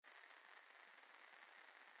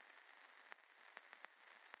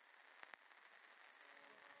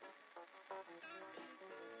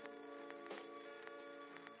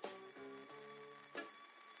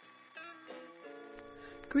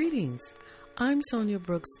Greetings. I'm Sonja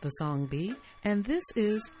Brooks, the Song B, and this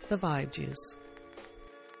is The Vibe Juice.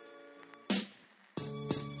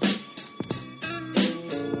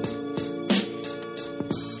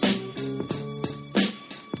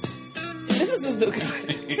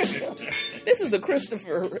 This is the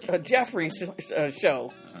Christopher Jeffrey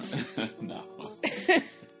show. No. This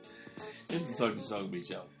is the Sonja Song B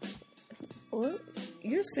show. Well,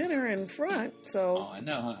 you're center in front, so... Oh, I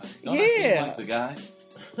know, huh? Don't I seem like the guy?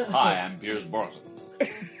 Hi, I'm Piers Morgan.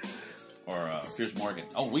 Or Piers Morgan.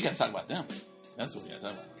 Oh, we got to talk about them. That's what we got to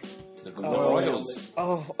talk about. The Royals.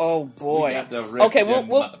 Oh boy. Okay,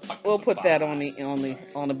 we'll put that on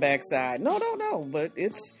the backside. No, but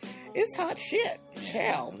it's hot shit. Yeah,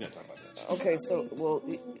 Hell. We got to talk about that. Okay, so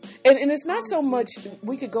and it's not so much.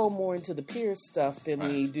 We could go more into the Piers stuff than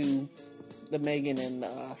we do the Meghan and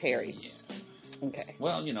Harry. Yeah. Okay.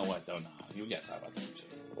 Well, you know what though? No, you got to talk about that too.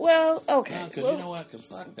 Well, okay. Because you know what? Because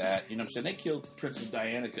fuck that. You know what I'm saying? They killed Princess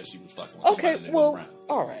Diana because she was fucking with okay, somebody. well,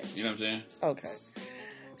 all right. You know what I'm saying? Okay.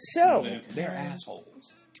 So. You know they're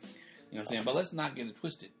assholes. You know what I'm saying? But let's not get it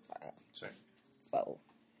twisted. Sorry. 4,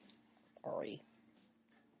 3,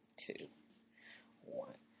 2, 1.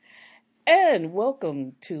 And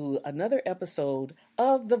welcome to another episode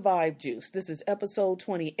of The Vibe Juice. This is episode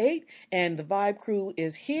 28, and the Vibe crew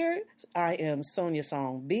is here. I am Sonja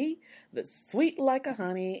Song B, the sweet like a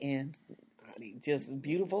honey and just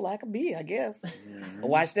beautiful like a bee, I guess. Mm-hmm.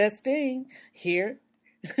 Watch that sting here.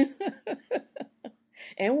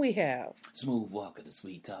 And we have... Smooth Walker, the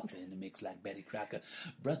sweet talker in the mix like Betty Crocker.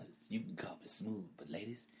 Brothers, you can call me Smooth, but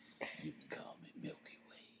ladies, you can call me Milky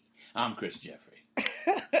Way. I'm Chris Jeffrey.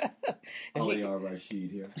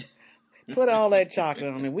 Rasheed here. Put all that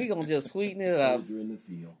chocolate on it. We're going to just sweeten it up. Soldier in the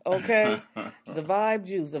field. Okay? The Vibe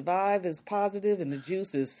Juice. The vibe is positive and the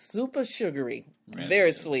juice is super sugary.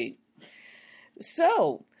 Very sweet.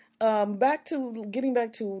 So, getting back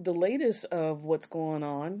to the latest of what's going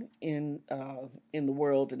on in the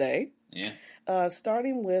world today. Yeah.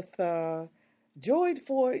 Starting with George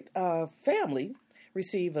Floyd family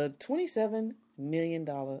receive a $27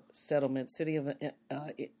 million settlement, City of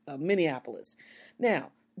Minneapolis.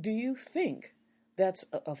 Now, do you think that's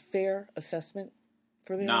a fair assessment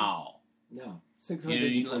for them? No.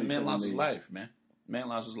 627 man lost his life, man. Man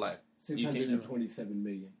lost his life. 627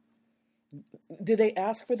 million. Did they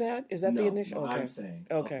ask for that? Is that the initial? No, okay. I'm saying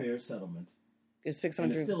a fair settlement. It's 600.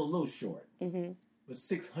 And it's still a little short. Mm-hmm. But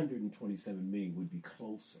 627 million would be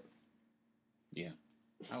closer. Yeah,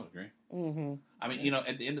 I would agree. Mm-hmm. I mean,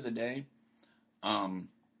 at the end of the day,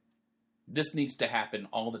 this needs to happen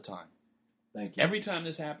all the time. Thank you. Every time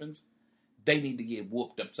this happens, they need to get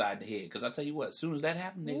whooped upside the head. Because I tell you what, as soon as that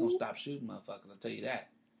happens, they're going to stop shooting motherfuckers. I'll tell you that.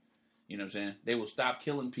 You know what I'm saying? They will stop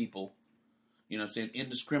killing people, you know what I'm saying,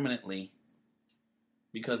 indiscriminately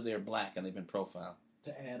because they're black and they've been profiled.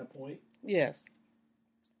 To add a point? Yes.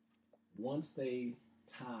 Once they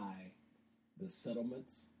tie the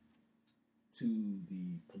settlements to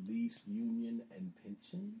the police union and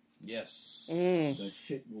pensions, yes, the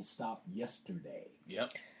shit will stop yesterday.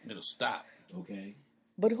 Yep, it'll stop. Okay,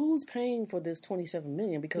 but who's paying for this $27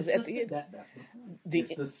 million? Because that's the point.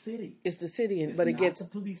 It's the city. It's the city, it's but it not gets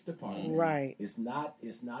the police department. Right. It's not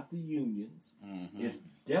the unions. Mm-hmm. It's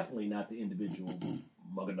definitely not the individual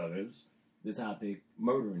mugganuggers that's out there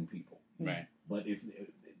murdering people. Right. But if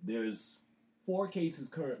there's 4 cases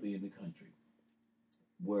currently in the country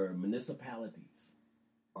where municipalities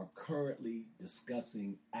are currently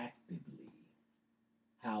discussing actively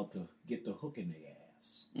how to get the hook in their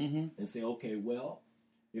ass and say, okay, well,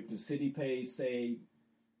 if the city pays, say,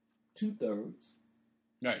 2/3,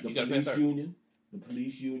 right, the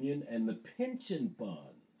police union, and the pension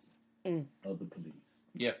funds of the police.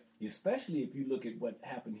 Yep. Especially if you look at what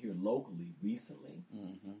happened here locally recently.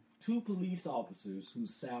 2 police officers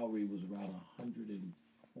whose salary was around $140,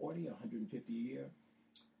 $150 a year.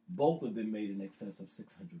 Both of them made in excess of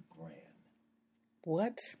 $600,000.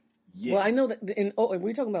 What? Yes. Well, I know that are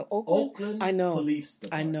we talking about Oakland? Oakland I know. Police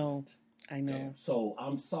Department. I know. Yeah. So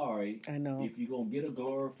I'm sorry. I know. If you're gonna get a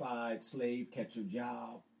glorified slave catcher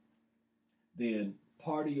job, then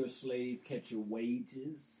part of your slave catcher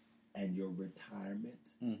wages and your retirement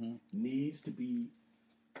needs to be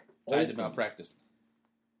tied to malpractice.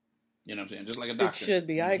 You know what I'm saying? Just like a doctor. It should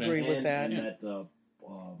be. I agree with that. And that,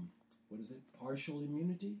 what is it? Partial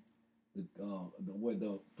immunity? Where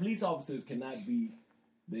the police officers cannot be,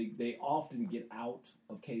 they often get out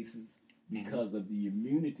of cases because of the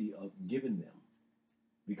immunity of given them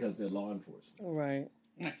because they're law enforcement. Right.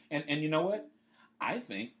 And you know what? I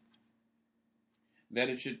think that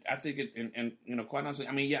it should. I think it, and you know, quite honestly,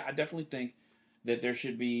 I mean, yeah, I definitely think that there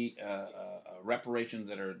should be reparations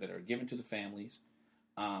that are given to the families,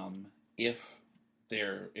 if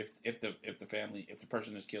the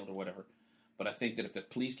person is killed or whatever. But I think that if the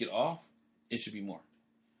police get off, it should be more.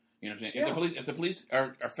 You know what I'm saying? Yeah. If the police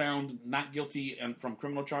are found not guilty and from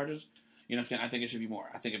criminal charges, you know what I'm saying? I think it should be more.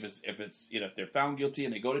 I think if it's you know, if they're found guilty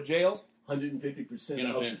and they go to jail, 150% you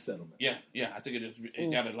know what I'm of the settlement. yeah, I think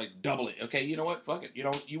it got to like double it. Okay, you know what? Fuck it. You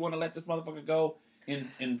know, you want to let this motherfucker go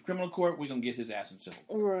in criminal court? We're gonna get his ass in civil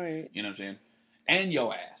court. Right. You know what I'm saying? And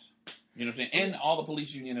your ass. You know what I'm saying? And all the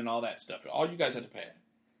police union and all that stuff. All you guys have to pay.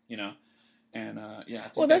 You know. And I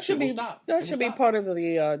think That should will be stop. that should be stop. part of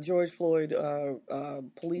the George Floyd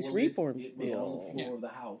police Well, reform it was bill. on the floor of the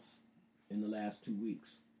House in the last 2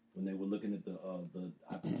 weeks when they were looking at the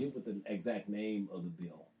I forget what the exact name of the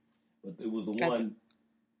bill, but it was the one.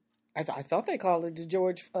 I thought they called it the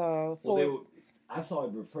George Floyd. Well, I saw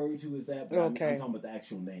it referred to as that, but Okay. I'm talking about the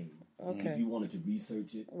actual name. Okay. If you wanted to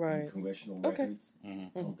research it Right. in congressional Okay. records,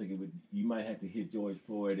 Mm-hmm. I don't think it would. You might have to hit George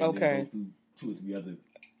Floyd and Okay. then go through 2 or 3 other.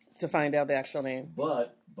 to find out the actual name.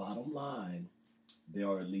 But bottom line, there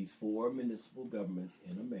are at least 4 municipal governments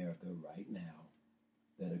in America right now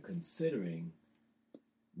that are considering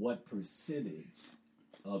what percentage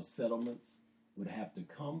of settlements would have to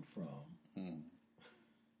come from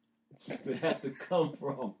would have to come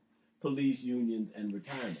from police unions and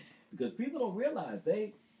retirement. Because people don't realize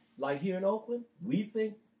like here in Oakland, we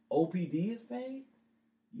think OPD is paid.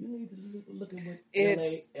 You need to look at what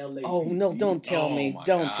It's LA. oh no! Don't tell Oh, me! my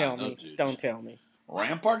Don't God, tell those me! dudes. Don't tell me!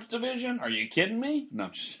 Ramparts Division? Are you kidding me? No.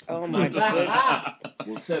 I'm just- Oh my God!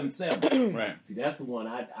 Well, 7-7. Right. See, that's the one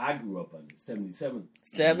I grew up under. 77.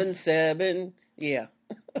 7-7, yeah,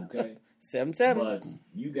 Okay. 7-7. But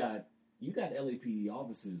you got LAPD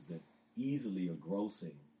officers that easily are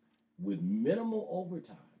grossing with minimal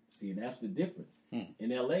overtime. See, and that's the difference. In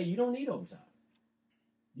LA, you don't need overtime.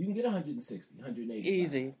 You can get 160, 180.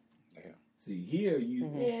 Easy. Yeah. See, here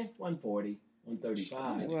 140,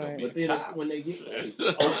 135. Right. But then when they get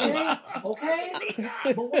okay.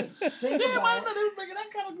 But wait, think Damn, I about didn't know they was making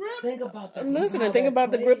that kind of grip. think about the Listen, how and think that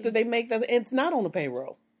about the grip plays. that they make. It's not on the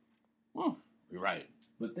payroll. You're right.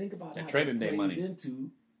 But think about That how trading that day plays money.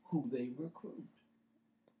 into who they recruit.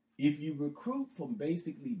 If you recruit from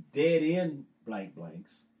basically dead end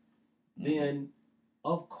blanks, then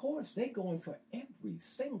of course they're going for every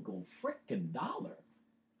single freaking dollar.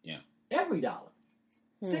 Yeah. Every dollar.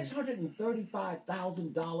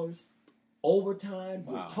 $635,000 overtime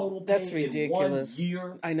Wow. with total pay That's in ridiculous. 1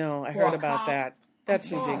 year. I know. I For heard a about cop? that.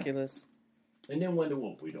 That's I'm sorry. ridiculous. And then wonder,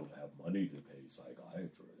 well, we don't have money to pay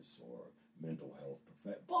psychiatrists or mental health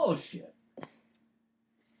professionals. Bullshit.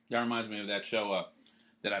 That reminds me of that show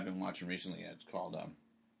that I've been watching recently. It's called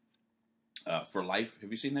For Life.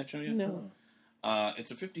 Have you seen that show yet? No.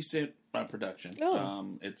 It's a 50 Cent production.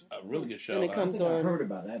 Oh. It's a really good show. And it I comes think I on. heard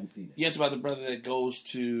about it. I haven't seen it. Yeah, it's about the brother that goes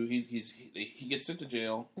to he gets sent to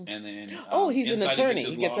jail and then Oh, he's an inside attorney. his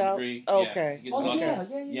He gets law out? degree. Okay. he gets Oh, law yeah.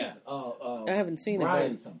 degree. I haven't seen it.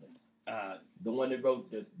 Brian But something. Uh, The one that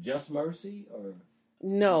wrote the Just Mercy, or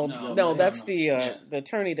no, No, that's no. the Yeah. the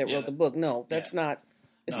attorney that Yeah. wrote the book. No, that's Yeah. not.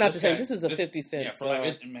 It's no, not the same. guy- This is a 50 Cent. Yeah, For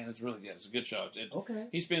Life. Man, it's really good. It's a good show. It's okay.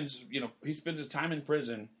 He spends his time in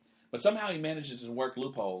prison, but somehow he manages to work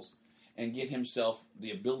loopholes and get himself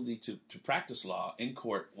the ability to practice law in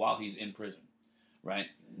court while he's in prison. Right?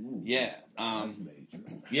 Ooh, Yeah. that's major.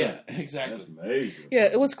 Yeah, exactly. That's major. Yeah,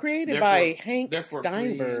 it was created Therefore- by Hank therefore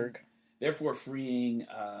Steinberg. Therefore freeing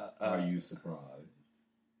Are you surprised?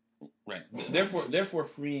 right. Therefore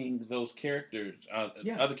freeing those characters,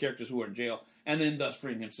 Yeah. other characters who are in jail, and then thus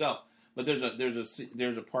freeing himself. But there's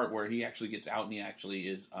a part where he actually gets out and he actually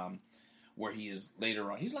is where he is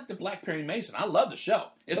later on. He's like the Black Perry Mason. I love the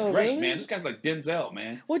show. It's Oh, great, really? man. This guy's like Denzel,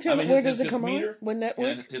 man. Where his- does it his come meter, on? What network?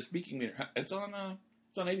 and his speaking meter. It's on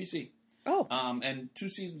ABC. Oh, And 2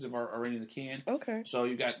 seasons are already in the can. okay. So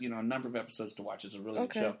you got a number of episodes to watch. It's a really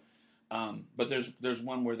Okay. good show. But there's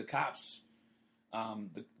one where the cops,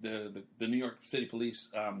 the New York City police,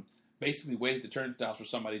 basically wait at the turnstiles for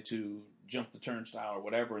somebody to jump the turnstile or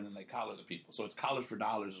whatever, and then they collar the people. So it's collars for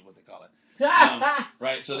dollars is what they call it.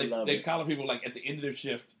 Right? So I love they it. collar people like at the end of their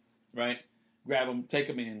shift, right? Grab them, take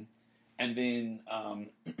them in, and then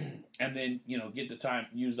get the time,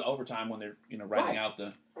 use the overtime when they're writing Right. out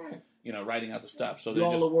the Right. writing out the stuff. So Do they're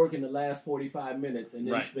all just the work in the last 45 minutes and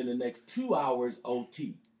then Right. spend the next 2 hours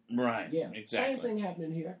OT. right. Yeah, Exactly. Same thing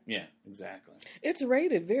happening here. Yeah, exactly. It's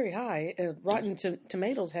rated very high. Rotten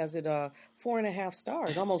Tomatoes has it 4.5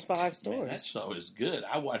 stars, almost 5 stars. Man, that show is good.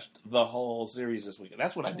 I watched the whole series this weekend.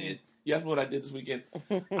 That's what I did. You asked me what I did this weekend?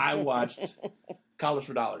 I watched College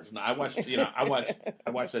for Dollars. No, I watched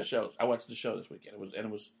that show. I watched the show this weekend. It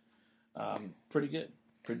was pretty good,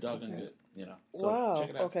 pretty doggone good. So Wow.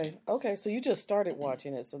 check it out. Okay. So you just started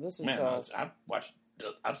watching it. So this is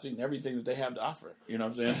I've seen everything that they have to offer. You know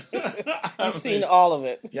what I'm saying? You've seen all of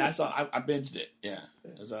it. Yeah, I binged it. Yeah,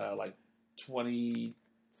 it's like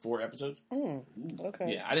 24 episodes.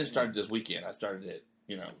 Okay. Yeah, I didn't start it this weekend. I started it,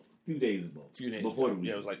 a few days ago. Before the weekend.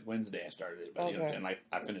 Yeah, it was like Wednesday I started it, but you know what I'm saying? Like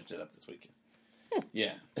I finished it up this weekend.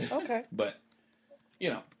 Yeah. Okay. But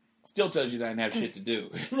still tells you that I didn't have shit to do.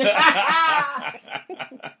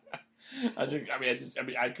 I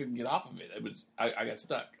couldn't get off of it. It was I got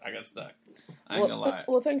stuck. I ain't gonna lie.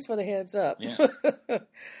 Well, thanks for the heads up. Yeah.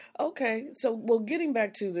 Okay. So, getting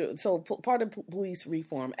back to part of police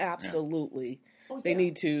reform, absolutely. Oh, yeah. They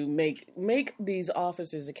need to make these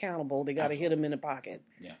officers accountable. They got to hit them in the pocket.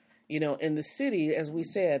 Yeah. And the city, as we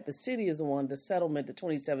said, the city is the one, the settlement, the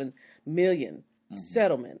 27 million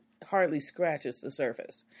settlement hardly scratches the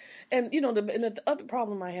surface. And, the other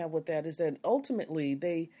problem I have with that is that ultimately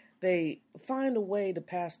they find a way to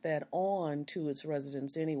pass that on to its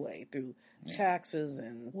residents anyway through taxes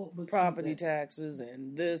and property taxes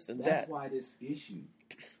and this and that. That's why this issue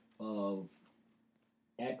of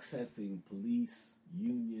accessing police,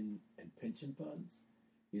 union, and pension funds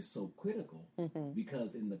is so critical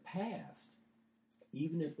because in the past,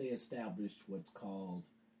 even if they established what's called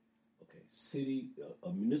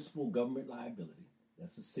a municipal government liability,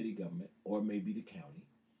 that's the city government, or maybe the county,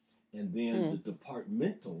 and then the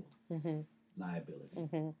departmental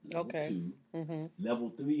liability, level 2. Level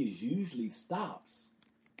 3 is usually stops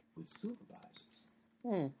with supervisors.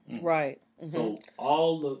 Right. So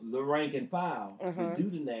all the rank and file, they do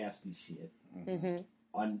the nasty shit,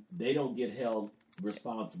 they don't get held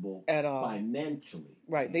responsible at all financially.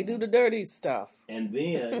 Right. They do the dirty stuff. And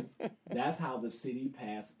then that's how the city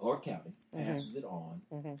or county passes it on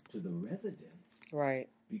to the residents. Right.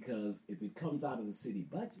 Because if it comes out of the city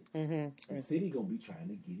budget, the city going to be trying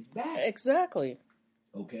to get it back. Exactly.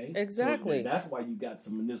 Okay? Exactly. So that's why you got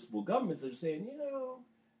some municipal governments that are saying,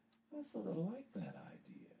 I sort of like that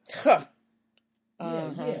idea.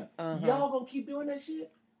 Y'all going to keep doing that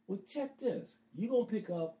shit? Well, check this. You're going to pick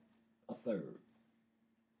up a third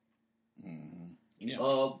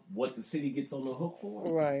of what the city gets on the hook for.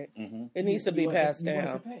 Right. It needs to be passed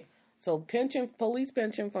down. So police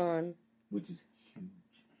pension fund. Which is huge.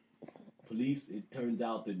 Police, it turns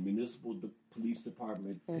out that municipal police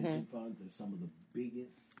department pension funds are some of the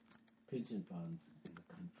biggest pension funds in the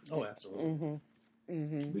country. Oh, absolutely.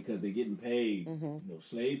 Because they're getting paid.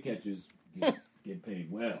 Slave catchers get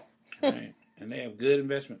paid well. Right. And they have good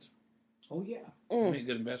investments. Oh, yeah. They make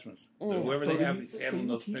good investments. Whoever they have handling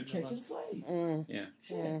those pension funds. Slaves. Yeah.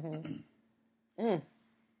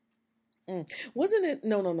 Wasn't it?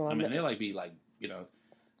 No. I mean, they be like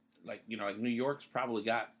New York's probably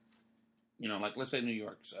got, let's say New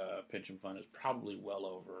York's pension fund is probably well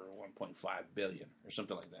over 1.5 billion or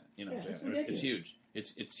something like that. You know what I'm saying? It's huge.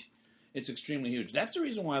 It's extremely huge. That's the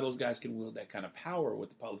reason why those guys can wield that kind of power with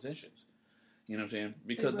the politicians. You know what I'm saying?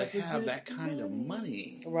 Because they have that kind of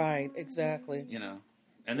money. Right, exactly.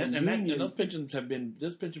 And those pension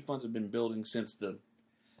funds have been building since the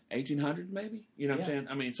 1800s, maybe. You know what I'm saying?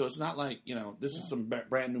 I mean, so it's not like, this is some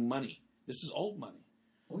brand new money. This is old money.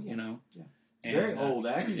 Oh, yeah. Yeah. And, very old,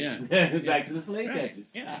 actually. Yeah. Back to the slave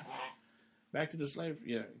catchers. Yeah. Back to the slave.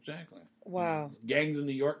 Yeah, exactly. Wow. Gangs in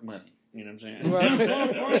New York money. You know what I'm saying? Right.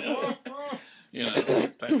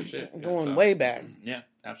 Type of shit. Going way back. Yeah,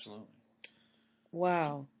 absolutely.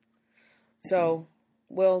 Wow. So,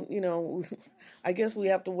 well, I guess we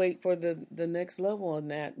have to wait for the next level on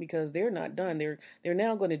that because they're not done. They're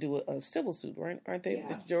now going to do a civil suit, right? Aren't they? Yeah.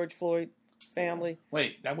 The George Floyd family.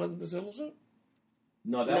 Wait, that wasn't the civil suit?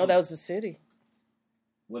 No, that was the city.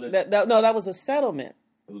 That was a settlement.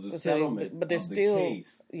 It was a settlement, but they're still the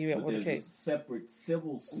case. With the case. A separate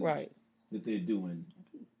civil suit that they're doing.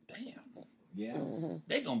 Damn. Yeah.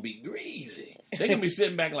 They're going to be greasy. They're going to be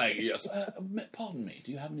sitting back like, yes, pardon me,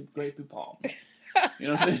 do you have any grapey palm? You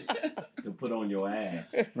know what I'm saying? To put on your ass.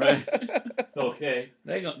 Right. Okay.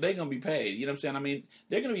 They're going to be paid. You know what I'm saying? I mean,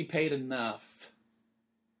 they're going to be paid enough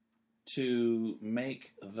to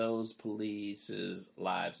make those police's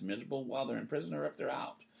lives miserable while they're in prison or if they're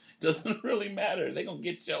out. Doesn't really matter. They're going to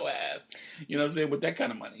get your ass. You know what I'm saying? With that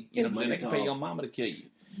kind of money. You know what I'm saying? They can pay your mama to kill you.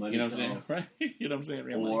 Money you know what I'm saying? Right? You know what I'm saying?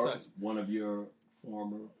 Real or one of your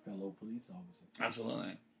former fellow police officers.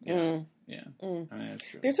 Absolutely. Yeah. Yeah. I mean, that's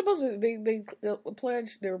true. They're supposed to,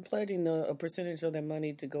 they're pledging a percentage of their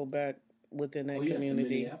money to go back within that community. To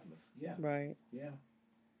Minneapolis. Yeah. Right. Yeah.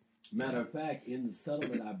 Matter of fact, in the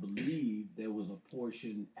settlement, I believe there was a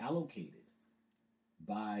portion allocated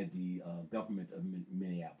by the government of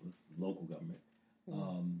Minneapolis, local government,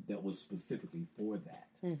 that was specifically for that.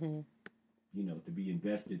 Mm-hmm. You know, to be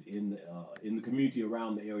invested in the community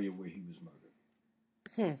around the area where he was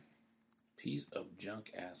murdered. Piece of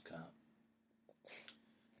junk ass cop.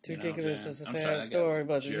 It's ridiculous. It's a I'm sad sorry, that guy story, was a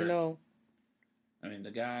but jerk. you know. I mean,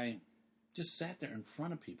 the guy just sat there in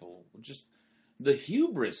front of people. Just the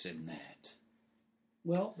hubris in that.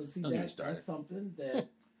 Well, but see, Don't get me that's started. something that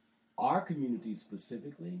our community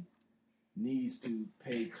specifically needs to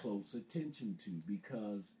pay close attention to,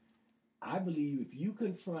 because I believe if you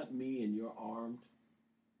confront me and you're armed,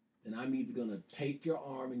 then I'm either going to take your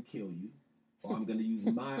arm and kill you, or I'm going to use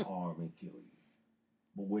my arm and kill you.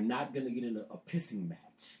 But we're not going to get in a pissing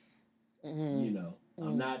match. Mm-hmm. You know,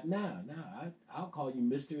 I'm not, I'll call you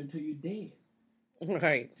mister until you're dead.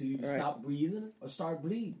 Right. Until you right. stop breathing or start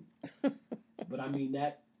bleeding. But I mean,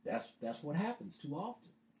 that's what happens too often.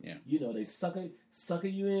 Yeah. You know, they sucker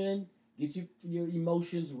you in, get your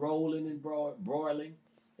emotions rolling and broiling,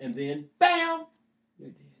 and then, bam, you're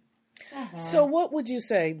dead. So what would you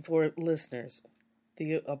say for listeners,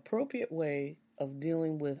 the appropriate way of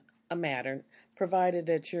dealing with a matter, provided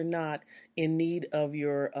that you're not in need of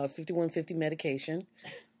your 5150 medication?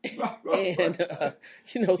 And,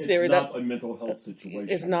 you know, Sarah, it's not a mental health situation.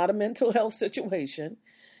 It's not a mental health situation.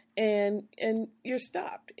 And you're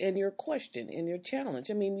stopped, and you're questioned, and you're challenged.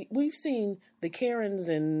 I mean, we've seen the Karens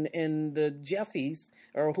and the Jeffies,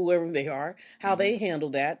 or whoever they are, how they handle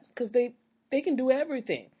that, because they can do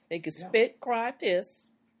everything. They can spit, cry, piss,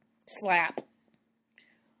 slap.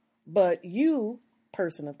 But you,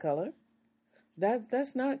 person of color,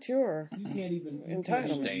 that's not your You can't even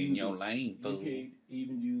entitlement. Stay in your lane, fool. You can't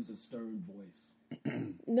even use a stern voice.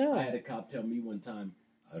 No. I had a cop tell me one time,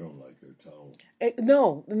 I don't like your tone.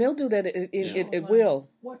 No, and they'll do that. It will.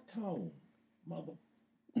 What tone, mother?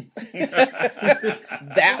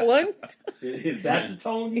 That one? Is that the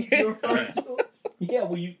tone you're referring to? Yeah,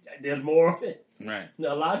 well, there's more of it. Right.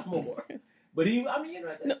 A lot more. But you know.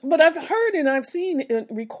 No, but I've heard and I've seen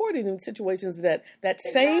recorded in situations that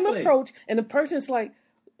same Exactly. approach, and the person's like,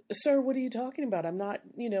 "Sir, what are you talking about? I'm not,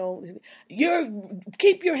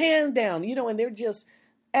 keep your hands down, and they're just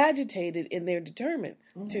agitated and they're determined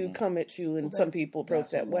to come at you, and some people approach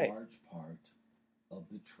that way. That's a large part of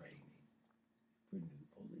the training for new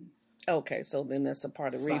police. Okay, so then that's a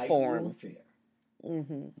part of Psych reform. warfare.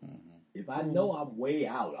 Mm-hmm. If I know I'm way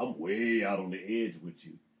out on the edge with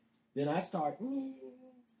you, then I start, and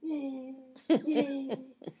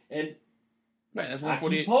Right, that's I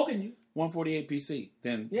 148. keep poking you. 148 PC.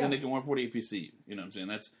 Then they can 148 PC. You know what I'm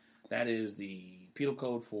saying? That is the penal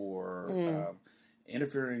code for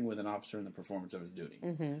interfering with an officer in the performance of his duty.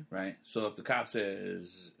 Mm-hmm. Right? So if the cop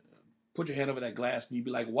says, put your hand over that glass, and you'd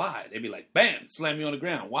be like, why? They'd be like, bam, slam you on the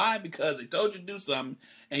ground. Why? Because they told you to do something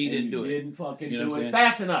and you didn't do it. Didn't fucking You know do what I'm it saying?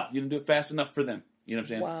 fast enough. You didn't do it fast enough for them. You know what I'm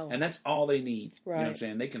saying? Wow. And that's all they need. Right. You know what I'm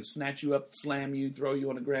saying? They can snatch you up, slam you, throw you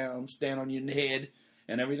on the ground, stand on your head,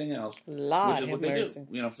 and everything else. Lord which is what they mercy. do.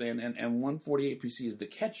 You know what I'm saying? And 148 PC is the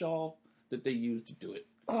catch-all that they use to do it.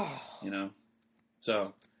 Oh. You know?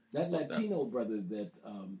 So. That Latino brother that,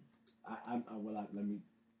 let me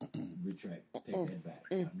retract, take that back.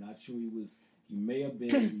 I'm not sure he may have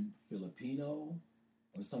been Filipino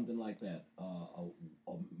or something like that.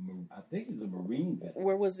 I think he was a Marine veteran.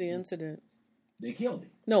 Where was the incident? They killed him.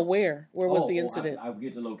 No, where? Where was the incident? I'll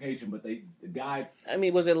get the location, but the guy... I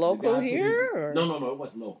mean, was it local here? Or? No, it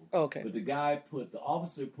wasn't local. Okay. But the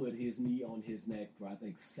officer put his knee on his neck for, I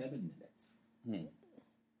think, 7 minutes.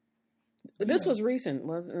 This was recent,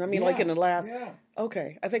 wasn't it? I mean, like in the last... Yeah.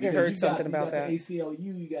 Okay. I think I Because heard something about you that. got the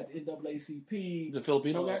ACLU, you got the NAACP. The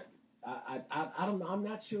Filipino guy? I don't know. I'm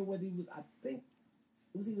not sure whether he was... I think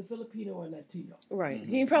it was either Filipino or Latino. Right.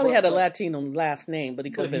 He probably had a Latino last name, but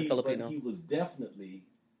he could have been Filipino. But he was definitely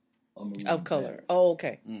a Marine of color. veteran. Oh,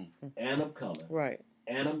 okay. And of color. Right.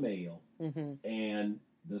 And a male. Mm-hmm. And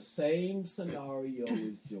the same scenario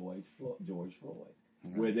as George Floyd,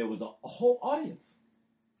 where there was a whole audience.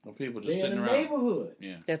 Well, people just They're sitting in the around. neighborhood.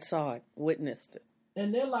 Yeah. That saw it, witnessed it.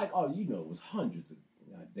 And they're like, it was hundreds of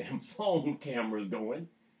goddamn phone cameras going.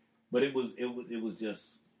 But it was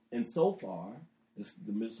just, and so far, the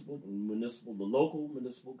local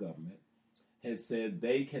municipal government has said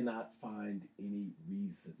they cannot find any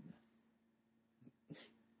reason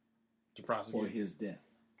To prosecute. for his death.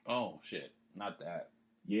 Oh, shit. Not that.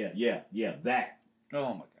 Yeah, that.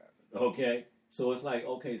 Oh, my God. Okay? So it's like,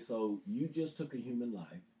 okay, so you just took a human life,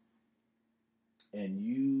 and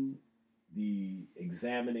you, the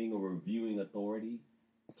examining or reviewing authority,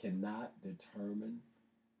 cannot determine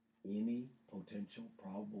any potential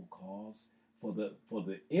probable cause for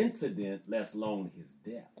the incident, less alone his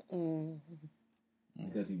death.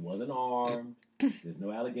 Because he wasn't armed. There's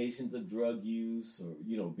no allegations of drug use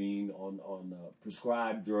or, being on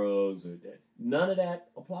prescribed drugs or that. None of that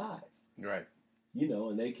applies. Right.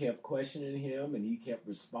 And they kept questioning him and he kept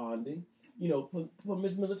responding, from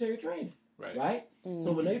his military training. Right?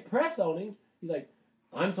 So when they press on him, he's like,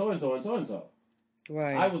 I'm so-and-so and so-and-so.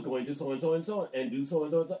 Right. I was going to so-and-so and so and do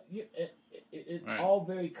so-and-so and so. It's Right. all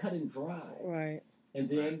very cut and dry. Right. And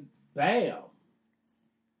then, bam,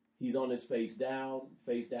 he's on his face down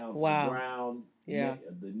to the ground. Yeah.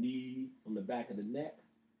 The knee on the back of the neck,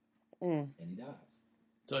 and he dies.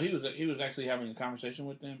 So he was actually having a conversation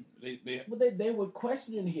with them. They were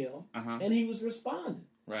questioning him, and he was responding.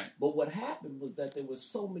 Right. But what happened was that there were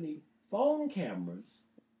so many phone cameras.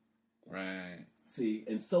 Right. See,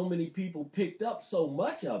 and so many people picked up so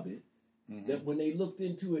much of it that when they looked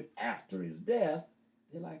into it after his death,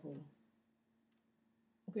 they're like, well,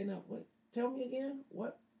 okay, now what? Tell me again.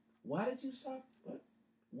 What? Why did you stop?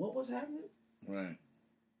 What was happening? Right.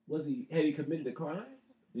 Had he committed a crime?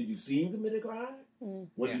 Did you see him commit a crime?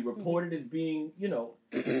 Was he reported as being,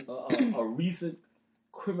 a recent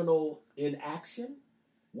criminal in action?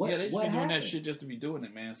 They just be doing happened? that shit just to be doing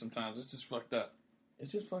it, man. Sometimes it's just fucked up.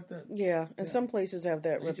 It's just fucked up. Yeah, and some places have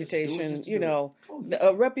that They just do it reputation. just to do it.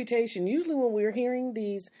 A reputation. Usually, when we're hearing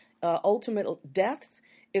these ultimate deaths,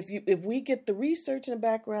 if we get the research in the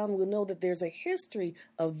background, we'll know that there's a history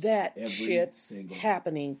of that Every shit single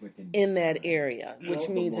happening freaking in that time. area, which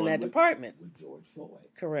The means in one that with- department. with George Floyd.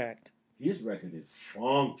 Correct. His record is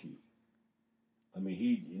funky. I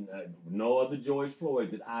mean, no other George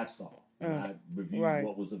Floyd that I saw. And I reviewed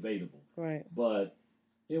what was available. Right. But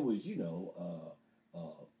it was,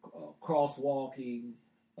 crosswalking.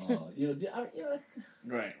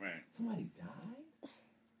 Right. Somebody died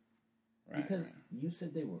Right. because right. you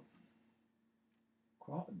said they were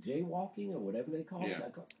jaywalking or whatever they call it.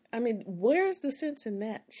 I mean, where's the sense in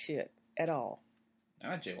that shit at all?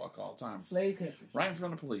 I jaywalk all the time. Slave catchers. Right in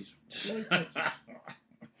front of police. Slave catchers.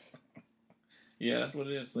 Yeah, that's what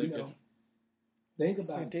it is. Slave catcher. Think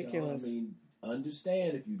about it, ridiculous. y'all. I mean,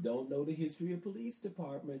 understand if you don't know the history of police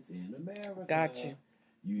departments in America. Gotcha.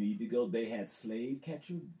 You need to go. They had slave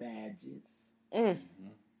catcher badges.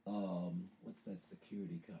 What's that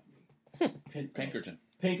security company? Pinkerton.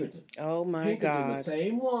 Oh my Pinkerton, God. the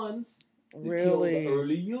same ones that Really? killed the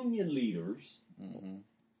early Union leaders.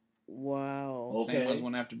 Wow. Okay. Same ones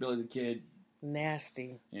went after Billy the Kid.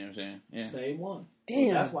 Nasty. You know what I'm saying? Yeah. Same one. Damn.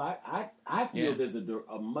 So that's why I feel Yeah. there's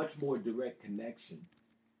a much more direct connection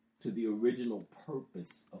to the original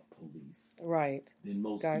purpose of police Right. than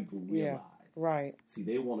most Got- people yeah. realize. Right. See,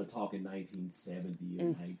 they want to talk in 1970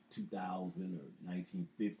 or 2000 or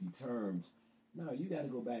 1950 terms. No, you got to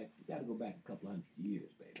go back. You got to go back a couple hundred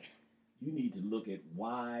years, baby. You need to look at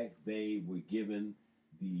why they were given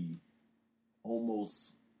the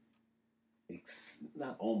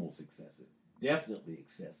not almost excessive, definitely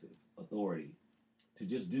excessive authority to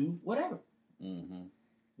just do whatever.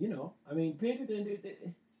 I mean, Pinkerton,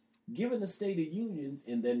 given the state of unions,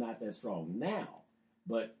 and they're not that strong now,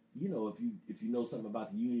 but if you know something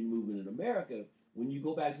about the union movement in America, when you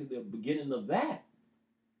go back to the beginning of that,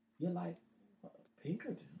 you're like,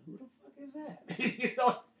 Pinkerton, who the fuck is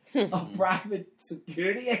that? A private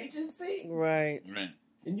security agency? Right. Right.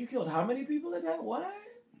 And you killed how many people at that? What?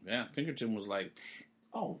 Yeah. Pinkerton was like,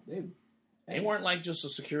 Oh, they weren't like just a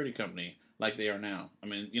security company like they are now. I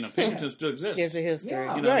mean, Pinkerton still exists. There's a history.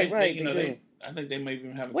 Yeah. Right. They do. I think they may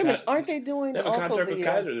even have a Wait a minute, aren't they doing They have a also contract the with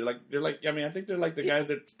Kaiser. They're like. I mean, I think they're like the guys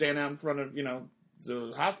that stand out in front of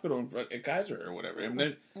the hospital in front at Kaiser or whatever. I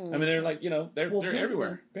mean, they're like they're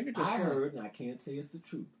everywhere. Pinkerton's I cool. heard, and I can't say it's the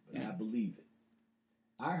truth, but I believe it.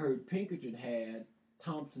 I heard Pinkerton had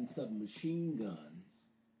Thompson submachine guns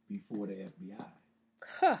before the FBI.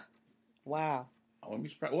 Huh. Wow. I wouldn't be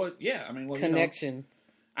surprised. Well, yeah. I mean, Connection.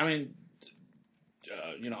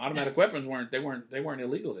 Automatic weapons weren't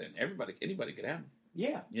illegal then. Anybody could have them.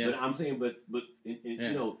 Yeah. Yeah. But I'm saying, but the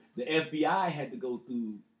FBI had to go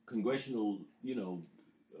through congressional,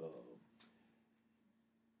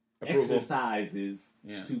 Approval. exercises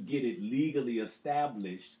Yeah. to get it legally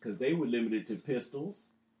established because they were limited to pistols,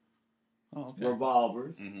 Oh, okay.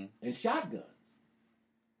 revolvers, Mhm. and shotguns.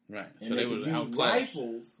 Right. And So they they could was use outclassed.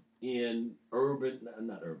 rifles in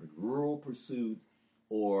rural pursuit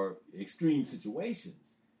or extreme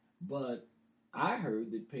situations. But I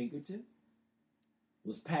heard that Pinkerton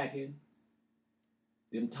was packing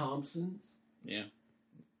them Thompsons. Yeah.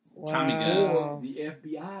 Wow. Tommy guns. Or the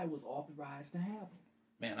FBI was authorized to have them.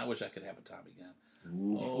 Man, I wish I could have a Tommy gun.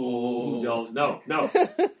 Ooh, don't. No.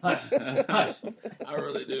 Hush. Hush. I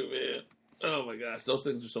really do, man. Oh my gosh, those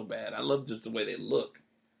things are so bad. I love just the way they look.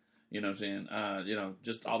 You know what I'm saying?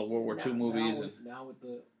 Just all the World War II movies. Now with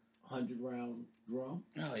the 100-round drum.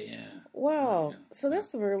 Oh yeah. Wow. Yeah. So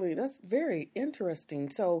that's very interesting.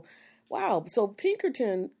 So, wow. So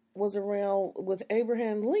Pinkerton was around with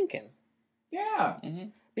Abraham Lincoln. Yeah. Mm-hmm.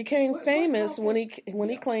 Became famous when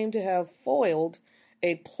he claimed to have foiled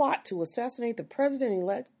a plot to assassinate the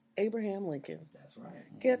president-elect Abraham Lincoln. That's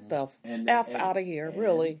right. Get the F out of here,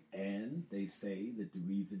 really. And they say that the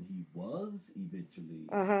reason he was eventually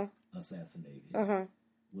assassinated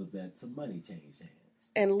was that some money changed hands.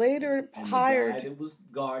 And later and hired... the guy that was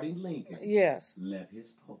guarding Lincoln left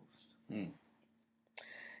his post. Mm.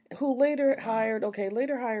 Who later hired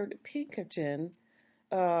Pinkerton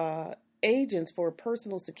agents for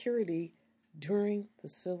personal security during the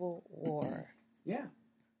Civil War. Yeah.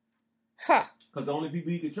 Ha! Because the only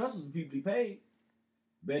people he could trust was the people he paid.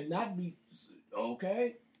 Better not be...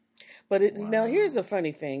 Okay. But now here's a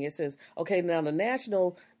funny thing. It says, now the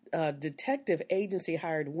National Detective Agency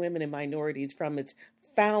hired women and minorities from its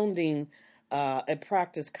founding, a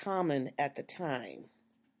practice common at the time.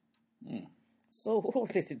 Mm. So,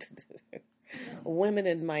 women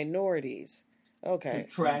and minorities. Okay. To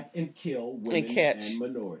track and kill women and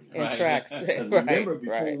minorities. And tracks. Because remember,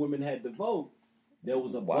 before women had to vote, there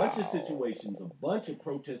was a bunch of situations, a bunch of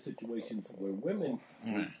protest situations where women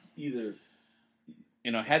either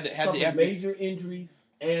had major injuries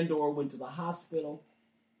and or went to the hospital.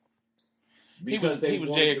 He was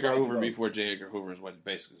J. Edgar Hoover before J. Edgar Hoover is what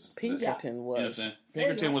basically Pinkerton was. You know what I'm saying?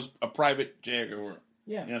 Pinkerton was a private J. Edgar Hoover.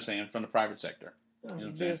 Yeah. You know what I'm saying? From the private sector. You know what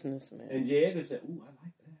I'm saying? Businessman. And J. Edgar said, "Ooh, I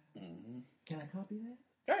like that. Mm-hmm. Can I copy that?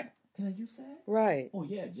 Right. Can I use that? Right. Oh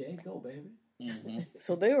yeah, J. Go, baby." Mm-hmm.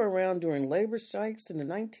 So they were around during labor strikes in the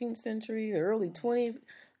 19th century, the early 20th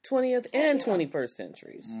and 21st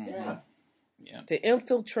centuries. Mm-hmm. Yeah. To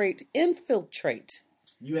infiltrate.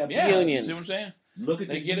 You have unions. You see what I'm saying? Look at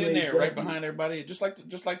they get in there right behind everybody, just like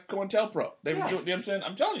COINTELPRO. They were doing, you know what I'm saying?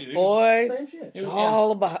 I'm telling you, boy, same shit. It's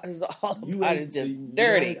all about it's just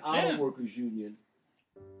dirty. The Auto Workers Union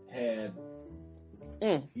had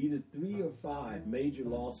either 3 or 5 major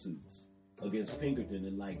lawsuits against Pinkerton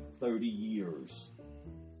in like 30 years.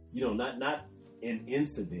 You know, not an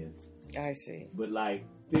incident. I see. But like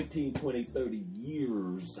 15, 20, 30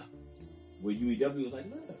 years where UEW was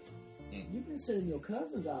like, look, you've been sending your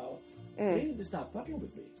cousins out. They need to stop fucking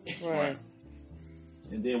with me. Right.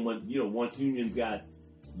 And then once unions got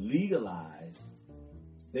legalized,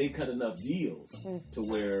 they cut enough deals to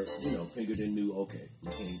where, Pinkerton knew, okay,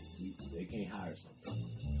 they can't hire something.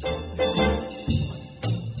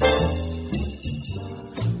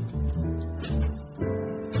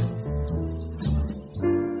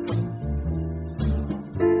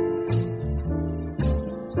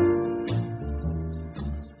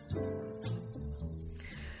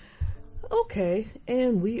 Okay,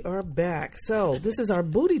 and we are back. So this is our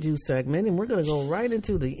Booty Juice segment, and we're going to go right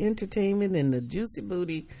into the entertainment and the juicy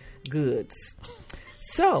booty goods.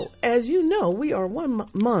 So, as you know, we are 1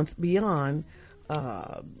 month beyond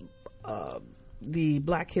the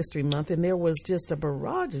Black History Month, and there was just a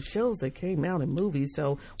barrage of shows that came out in movies,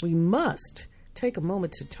 so we must take a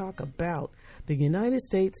moment to talk about the United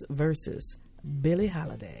States versus Billie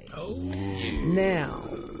Holiday. Oh, now,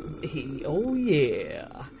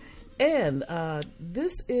 and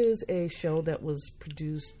this is a show that was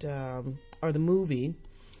produced, or the movie,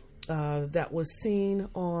 that was seen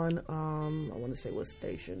on, I want to say what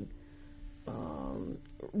station,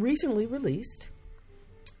 recently released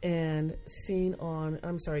and seen on,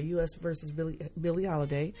 U.S. versus Billie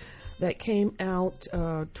Holiday, that came out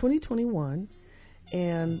 2021.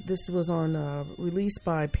 And this was on released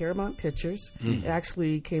by Paramount Pictures. It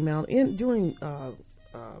actually came out during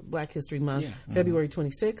Black History Month, February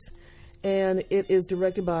 26th. And it is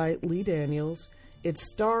directed by Lee Daniels. It's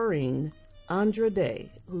starring Andra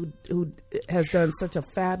Day, who has done such a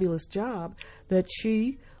fabulous job that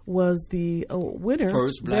she was the winner,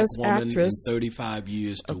 first Black Best woman Actress, in 35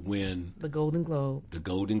 years to win the Golden Globe. The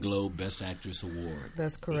Golden Globe Best Actress Award.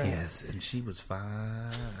 That's correct. Yes, and she was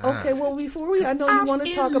fine. Okay, well, before I know you want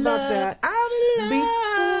to talk about that.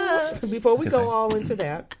 Before we go all into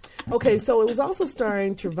that. Okay, so it was also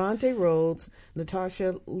starring Trevante Rhodes,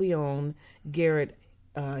 Natasha Lyonne, Garrett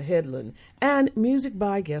Hedlund, and music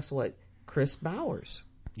by, guess what, Chris Bowers.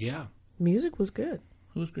 Yeah. Music was good.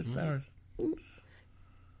 Who's Chris Bowers?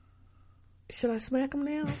 Should I smack him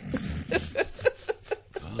now?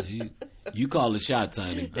 Well, you call the shots,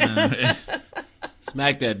 honey.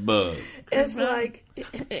 Smack that bug. It's like,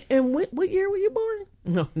 and what year were you born?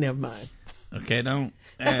 No, never mind. Okay, don't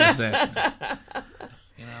ask that.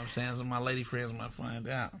 I'm saying some of my lady friends might find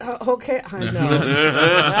out. Okay,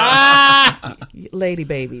 I know. Lady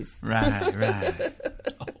babies. Right.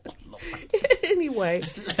 Anyway.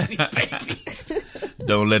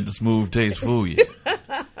 Don't let the smooth taste fool you.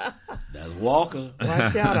 That's Walker.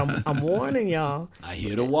 Watch out. I'm warning y'all. I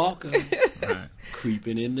hear the Walker. Right.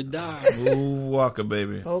 Creeping in the dark. Smooth Walker,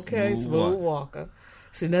 baby. Okay, smooth walker.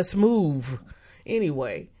 See, that's smooth.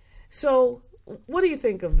 Anyway, so what do you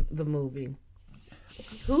think of the movie?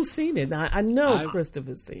 Who's seen it? I know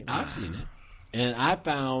Christopher's seen it. I've seen it. And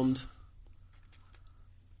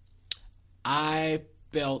I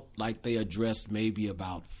felt like they addressed maybe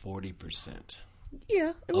about 40%.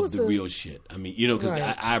 Yeah, it of was the real shit. I mean, because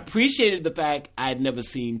Right. I appreciated the fact I'd never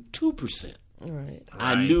seen 2%. Right.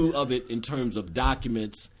 I knew of it in terms of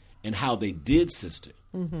documents and how they did sister.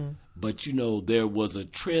 Mm-hmm. But, there was a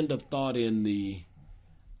trend of thought in the,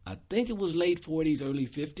 I think it was late 40s, early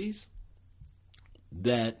 50s,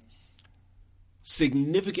 that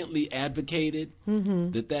significantly advocated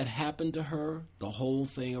that happened to her, the whole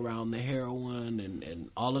thing around the heroin and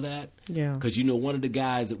all of that. Yeah. Because, one of the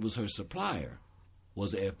guys that was her supplier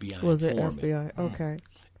was an FBI Was it informant. FBI? Okay. Right.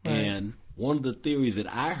 And one of the theories that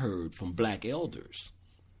I heard from black elders,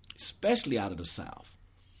 especially out of the South,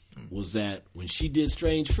 was that when she did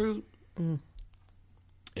Strange Fruit, and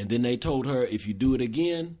then they told her, if you do it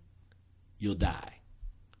again, you'll die.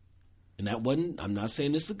 And that wasn't, I'm not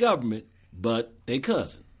saying it's the government, but they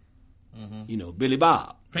cousin. Billy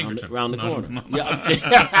Bob, around the corner.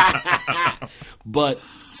 Yeah. But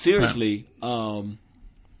seriously,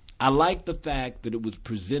 I like the fact that it was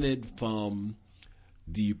presented from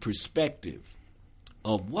the perspective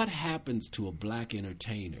of what happens to a black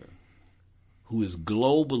entertainer who is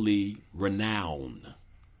globally renowned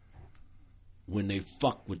when they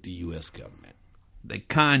fuck with the U.S. government. They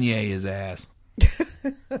Kanye his ass.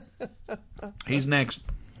 He's next.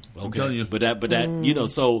 I'm telling you. But that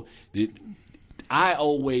so I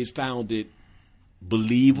always found it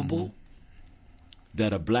believable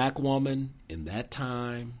that a black woman in that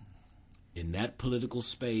time, in that political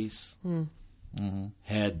space,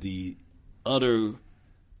 had the utter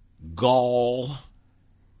gall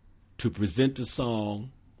to present the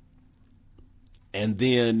song and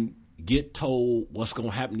then get told what's going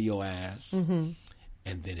to happen to your ass, and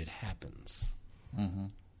then it happens.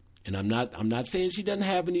 And I'm not saying she doesn't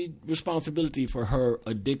have any responsibility for her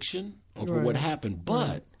addiction or for what happened,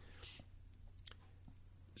 but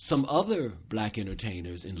some other black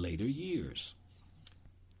entertainers in later years,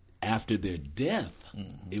 after their death,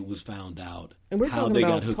 it was found out And we're how talking they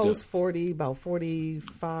about got hooked post up. 40, about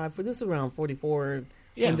 45. This is around 44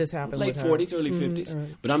 when this happened. Late with her. 40s, early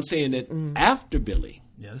 50s. But I'm saying that after Billy,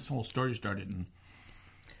 Yeah, this whole story started in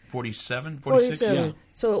 47, 46? 47. Yeah.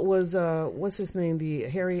 So it was, what's his name? The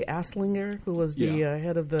Harry Aslinger, who was the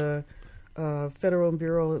head of the Federal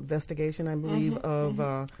Bureau of Investigation, I believe,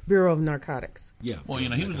 of Bureau of Narcotics. yeah. Well,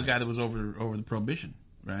 he was the guy that was over the prohibition,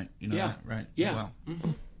 right? Yeah. Right. Yeah. Well,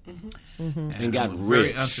 And got was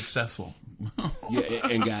rich. very unsuccessful.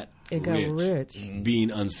 and got It got rich.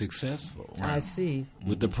 being unsuccessful I see.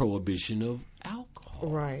 with the prohibition of alcohol.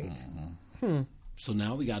 Right. So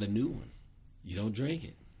now we got a new one. You don't drink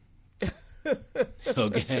it.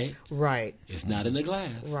 Okay? Right. It's not in a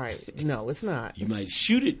glass. Right. No, it's not. You might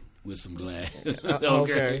shoot it with some glass.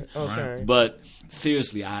 Okay. Okay. But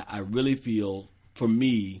seriously, I really feel, for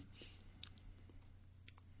me,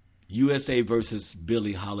 USA versus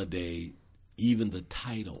Billie Holiday, even the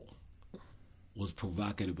title was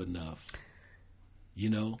provocative enough.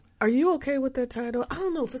 Are you okay with that title? I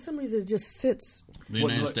don't know. For some reason, it just sits. The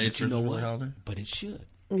United But States you know versus what? Holiday? But it should.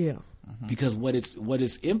 Yeah. Because what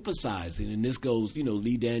it's emphasizing, and this goes,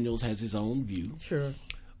 Lee Daniels has his own view, Sure.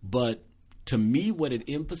 but to me what it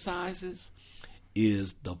emphasizes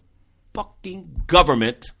is the fucking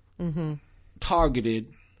government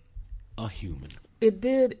targeted a human. It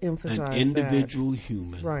did An emphasize individual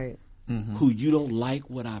human. that. Right. Who you don't like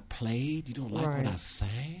what I played, you don't like Right. what I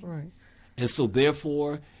sang. Right. And so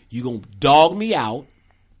therefore you're gonna dog me out,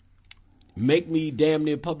 make me damn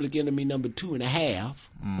near public enemy number 2.5,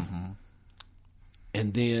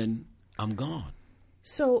 and then I'm gone.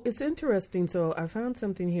 So it's interesting. So I found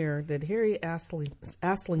something here that Harry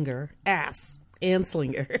Anslinger,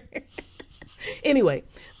 anyway,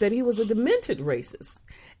 that he was a demented racist,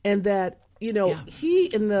 and that he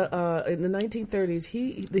in the 1930s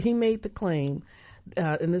he made the claim,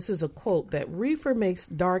 and this is a quote, that reefer makes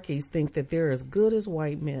darkies think that they're as good as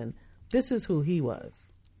white men. This is who he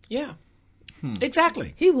was. Yeah.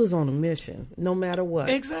 Exactly. He was on a mission, no matter what.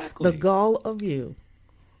 Exactly. The gall of you,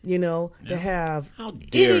 to have How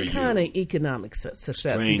dare any kind you. of economic success.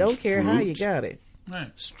 Strange Don't care how fruit. you got it.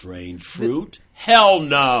 Right. Strange Fruit? Hell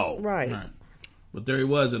no. Right. Right. But there he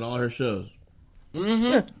was at all her shows.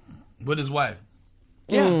 Mm-hmm. With his wife.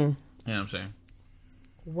 Yeah. You know what I'm saying?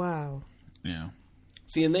 Wow. Yeah.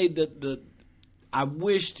 See, and I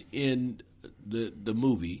wished in the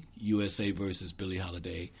movie USA versus Billie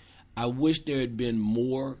Holiday, I wish there had been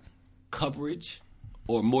more coverage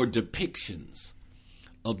or more depictions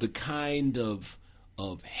of the kind of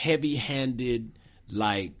heavy-handed,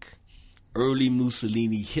 like early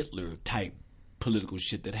Mussolini, Hitler type political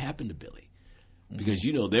shit that happened to Billie. Because,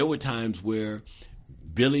 you know, there were times where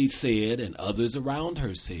Billie said, and others around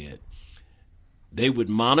her said, they would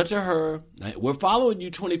monitor her. We're following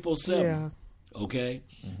you 24/7. Yeah. Okay?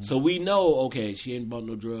 So we know, okay, she ain't bought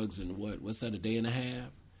no drugs in what's that, a day and a half?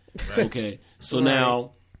 Right. Okay. So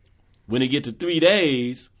now, when it get to 3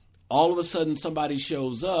 days, all of a sudden somebody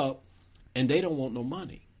shows up and they don't want no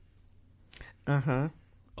money. Uh-huh.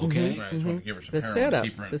 Okay? Right. Just want to give her some The heroin setup. to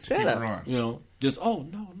keep her, The to keep her setup. on. You know, just, oh,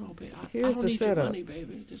 no, baby. I Here's don't the need setup. your money,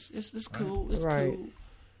 baby. It's cool. It's Right. cool.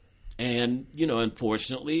 And, you know,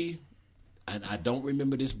 unfortunately, and I don't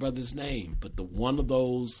remember this brother's name, but one of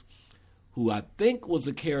those who I think was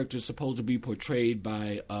a character supposed to be portrayed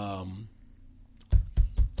by,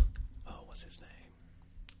 what's his name?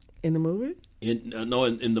 In the movie? In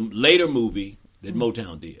the later movie that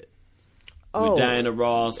Motown did. With Diana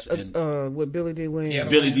Ross and with Billy D. Williams. Yeah.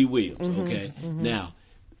 Billy D. Williams, okay? Now,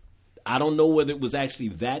 I don't know whether it was actually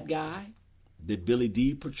that guy that Billy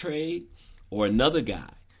D. portrayed or another guy,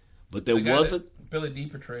 but there The guy was that Billy D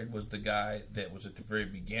portrayed was the guy that was at the very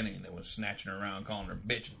beginning that was snatching her around, calling her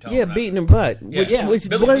bitch, and telling her not beating to- her butt, Yeah. which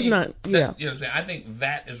Billy was D, not, that- yeah. You know what I'm saying? I think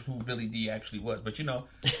that is who Billy D actually was. But, you know,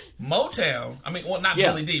 Motown, I mean, well, not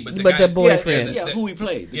Yeah. Billy D, but the But guy. the boyfriend. who he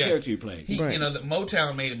played, the yeah. character he played. Right. You know, the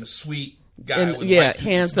Motown made him a sweet guy And, with yeah, white tooth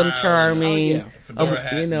handsome, smile, charming, Oh, yeah. fedora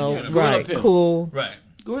hat, you know, you know, right, Gorilla cool, Right,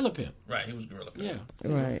 Gorilla Pimp. right. He was Gorilla Pimp. Yeah.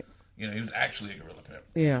 right, You know, he was actually a Gorilla Pimp.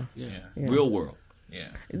 yeah. Yeah. Yeah. Real world. Yeah.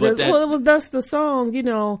 But That's the song, you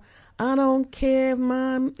know. I don't care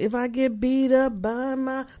if I get beat up by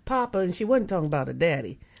my papa, and she wasn't talking about her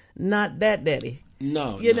daddy, not that daddy.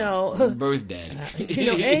 No, You no. know, Birth daddy. You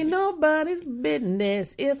know, ain't nobody's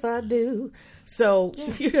business if I do. So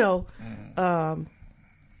you know,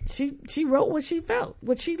 she wrote what she felt,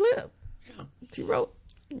 what she lived. Yeah. She wrote,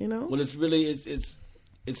 you know. Well, it's really it's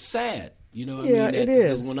sad. You know what Yeah, I mean? it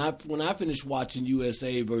is. When I finished watching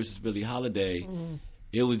USA versus Billie Holiday,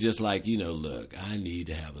 it was just like, you know, look, I need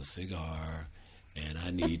to have a cigar and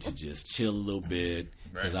I need to just chill a little bit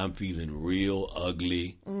because I'm feeling real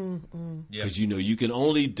ugly. Because, you know, you can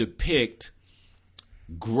only depict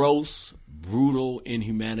gross, brutal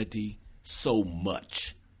inhumanity so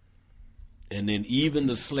much. And then even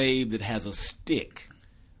the slave that has a stick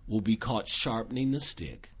will be caught sharpening the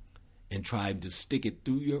stick and trying to stick it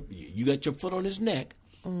through you got your foot on his neck.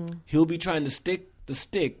 He'll be trying to stick the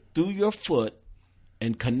stick through your foot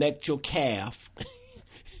and connect your calf.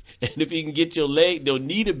 And if he can get your leg, your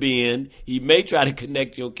knee to bend, he may try to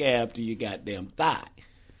connect your calf to your goddamn thigh.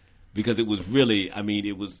 Because it was really, I mean,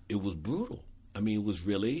 it was brutal. I mean, it was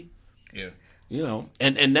really, you know,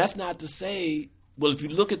 and that's not to say, well, if you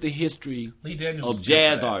look at the history of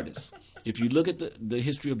jazz artists, if you look at the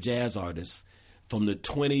history of jazz artists from the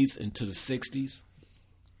 20s into the 60s,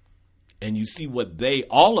 and you see what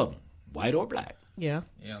all of them, white or black. Yeah.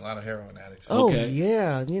 Yeah, a lot of heroin addicts. Oh Okay.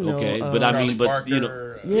 yeah, you know. Okay, but I mean, Charlie Parker, you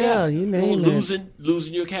know, yeah, you name it.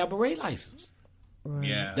 losing your cabaret license.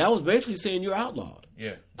 Yeah. That was basically saying you're outlawed.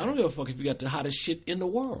 Yeah. I don't give a fuck if you got the hottest shit in the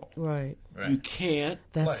world. Right. You can't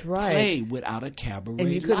That's right. play without a cabaret And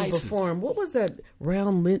you couldn't license. perform. What was that?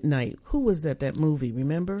 Round Midnight. Who was that movie?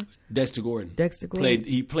 Remember? Dexter Gordon. Dexter Gordon.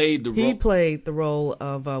 He played the He role. played the role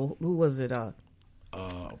of who was it?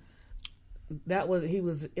 That was he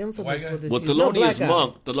was infamous with his. Well, black Thelonious guy.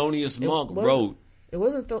 Monk. Thelonious Monk wasn't- wrote. It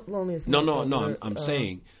wasn't Thelonious No, Monk. no. I'm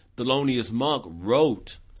saying Thelonious Monk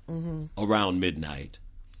wrote Around Midnight,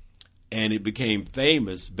 and it became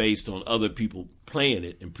famous based on other people playing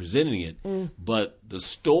it and presenting it. But the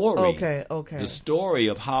story, the story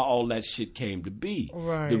of how all that shit came to be.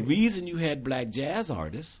 Right. The reason you had black jazz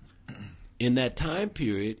artists in that time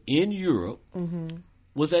period in Europe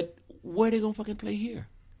was that where they gonna fucking play here?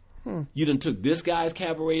 You done took this guy's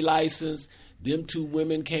cabaret license. Them two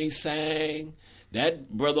women can't sing.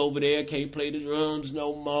 That brother over there can't play the drums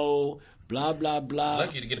no more. Blah, blah, blah.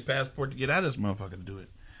 Lucky to get a passport to get out of this motherfucker to do it.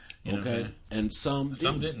 You know what I'm Okay. saying? And some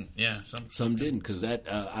didn't. Yeah, some didn't. Because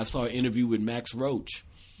I saw an interview with Max Roach.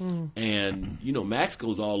 And, you know, Max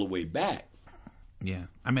goes all the way back. Yeah,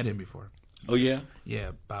 I met him before. Oh, yeah? Yeah,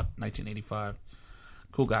 about 1985.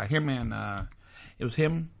 Cool guy. Here, man, It was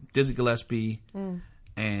him, Dizzy Gillespie,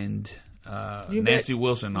 and Nancy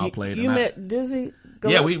Wilson all played. You met Dizzy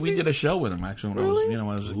Gillespie? Yeah, we did a show with him actually when I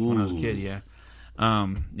was a kid. Yeah,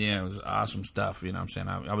 it was awesome stuff. You know what I'm saying?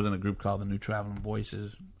 I was in a group called the New Traveling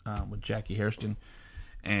Voices with Jackie Hairston,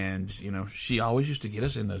 and she always used to get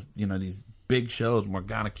us in these big shows.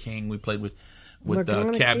 Morgana King, we played with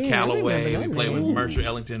Cab Calloway. We played with Mercer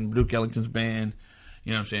Ellington, Duke Ellington's band.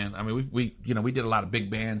 You know what I'm saying? I mean, we did a lot of big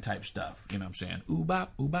band type stuff. You know what I'm saying? Ooh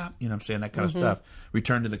bop, ooh bop. You know what I'm saying? That kind of stuff.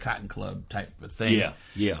 Return to the Cotton Club type of thing.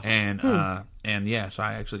 Yeah. And so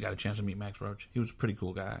I actually got a chance to meet Max Roach. He was a pretty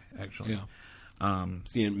cool guy, actually. Yeah.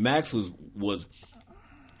 See, and Max was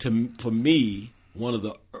for me one of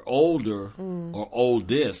the older or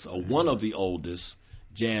oldest, or one of the oldest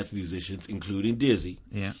jazz musicians, including Dizzy,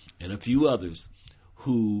 and a few others,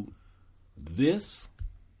 who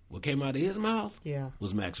what came out of his mouth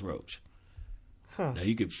was Max Roach. Huh. Now,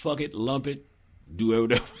 you could fuck it, lump it, do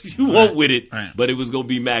whatever you want with it, but it was going to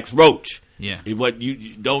be Max Roach. Yeah. What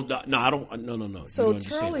you don't, no, I don't, no. So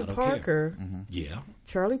Charlie Parker,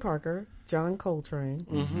 Charlie Parker, John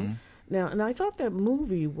Coltrane. Now, and I thought that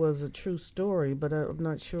movie was a true story, but I'm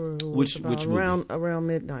not sure who which around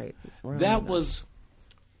midnight.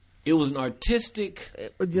 It was an artistic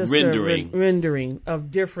just rendering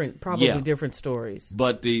of different stories.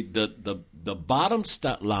 But the bottom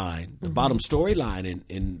line, the bottom storyline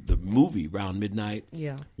in the movie Around Midnight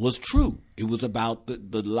was true. It was about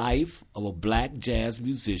the life of a black jazz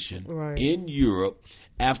musician in Europe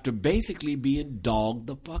after basically being dogged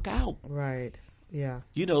the fuck out. Right. Yeah.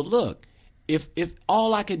 Look, if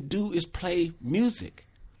all I can do is play music,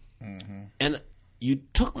 and you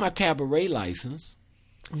took my cabaret license.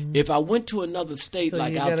 If I went to another state,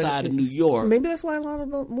 like outside of New York, maybe that's why a lot of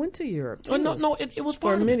them went to Europe. Too. No, it was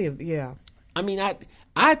part of many it. I mean,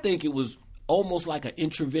 I think it was almost like an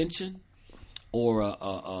intervention or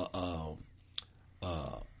a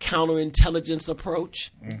counterintelligence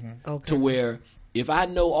approach to where if I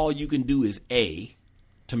know all you can do is A,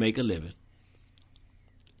 to make a living,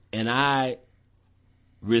 and I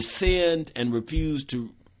rescind and refuse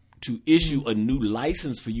to issue a new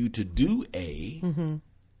license for you to do A.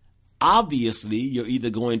 Obviously, you're either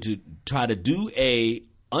going to try to do A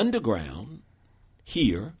underground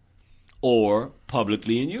here or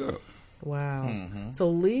publicly in Europe. Wow. So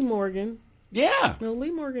Lee Morgan. Yeah. No, Lee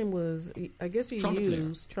Morgan was, I guess he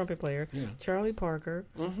used trumpet player. Yeah. Charlie Parker,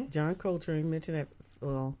 John Coltrane mentioned that.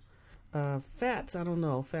 Well, Fats, I don't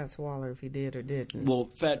know. Fats Waller, if he did or didn't. Well,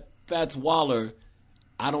 Fats Waller,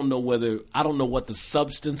 I don't know what the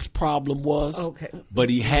substance problem was. Okay. But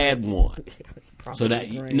he had one. So that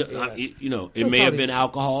it may have been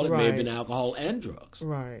alcohol. It may have been alcohol and drugs.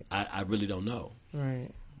 Right. I really don't know. Right.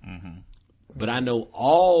 But I know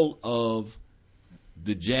all of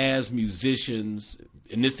the jazz musicians,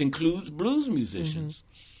 and this includes blues musicians.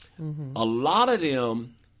 A lot of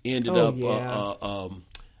them ended up.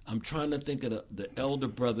 I'm trying to think of the elder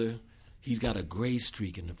brother. He's got a gray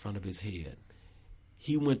streak in the front of his head.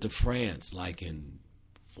 He went to France like in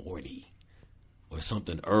 40 or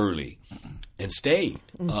something early and stayed.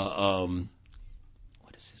 What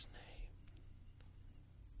is his name?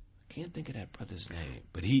 I can't think of that brother's name.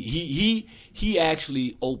 But he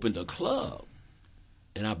actually opened a club.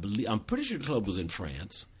 And I'm pretty sure the club was in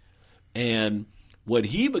France. And what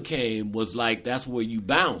he became was like, that's where you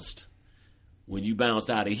bounced. When you bounced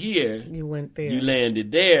out of here, you went there. You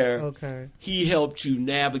landed there. Okay. He helped you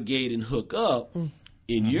navigate and hook up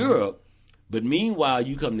in Europe, but meanwhile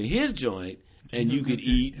you come to his joint and you could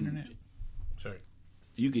eat.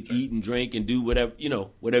 You could eat and drink and do whatever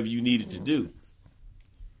you needed to do.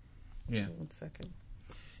 Yeah. 1 second.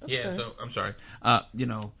 Okay. Yeah. So I'm sorry.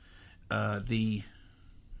 The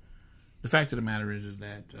fact of the matter is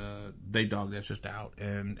that they dogged that sister out,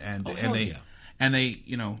 and they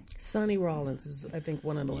Sonny Rollins is, I think,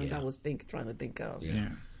 one of the ones I was trying to think of. Yeah.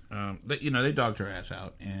 They dogged her ass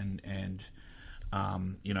out, and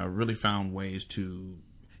really found ways to,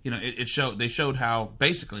 they showed how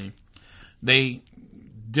basically they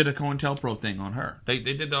did a COINTELPRO thing on her. They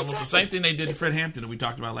did almost the same thing they did to Fred Hampton that we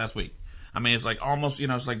talked about last week. I mean, it's like almost,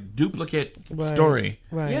 it's like duplicate story,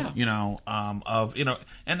 right? Yeah.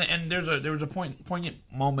 And there was a poignant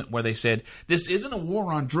moment where they said, "This isn't a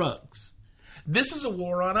war on drugs. This is a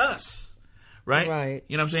war on us." Right? Right.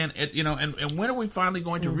 You know what I'm saying? And when are we finally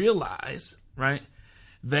going to realize, right,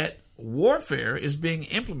 that warfare is being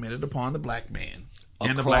implemented upon the black man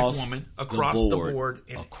and the black woman across the board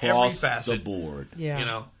in every facet. The board.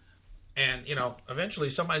 Yeah. And eventually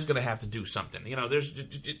somebody's going to have to do something.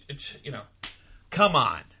 Come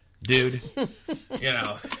on. dude. You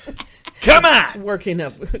know, come on, Working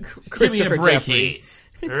up give me a Christopher break, Jeffries.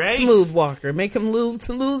 right? Smooth Walker. Make him lose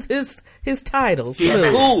his title. He's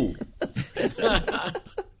Smooth. cool.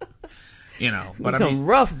 You know, but Become I mean,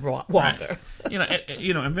 rough Walker.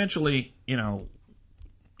 Eventually,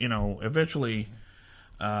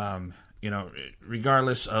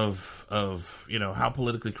 regardless of how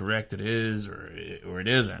politically correct it is or it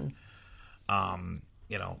isn't,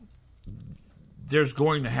 there's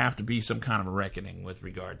going to have to be some kind of a reckoning with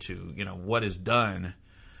regard to what is done,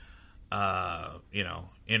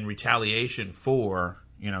 in retaliation for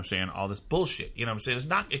all this bullshit.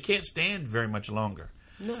 It can't stand very much longer.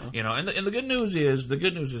 No. And the good news is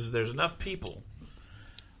there's enough people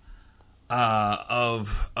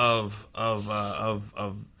of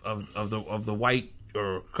the white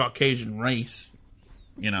or Caucasian race,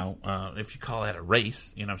 if you call that a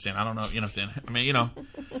race, I don't know, I mean,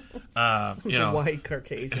 White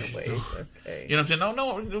Caucasian race, okay. No,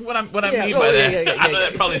 what I mean by that, I know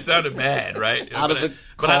that probably sounded bad, right? Out of the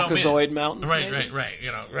Caucasoid Mountains. Right,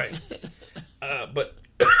 right. But,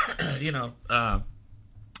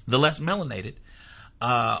 the less melanated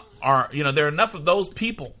are, there are enough of those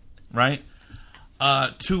people, right,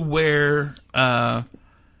 to where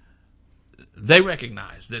they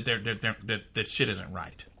recognize that that shit isn't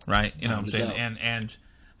right, right? You know what I'm saying? And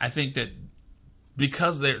I think that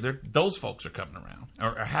because those folks are coming around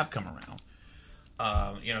or have come around,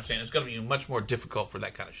 it's going to be much more difficult for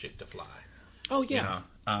that kind of shit to fly. Oh yeah.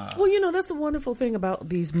 Well, that's the wonderful thing about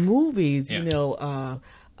these movies.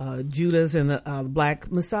 Judas and the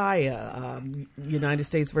Black Messiah, United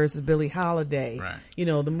States versus Billie Holiday. Right.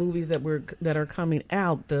 The movies that are coming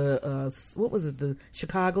out. The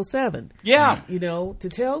Chicago 7. Yeah. To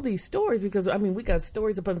tell these stories, because we got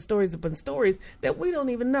stories upon stories upon stories that we don't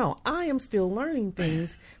even know. I am still learning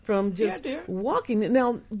things from just walking.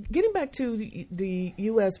 Now, getting back to the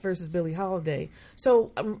U.S. versus Billie Holiday.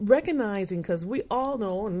 So recognizing, because we all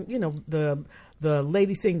know, and the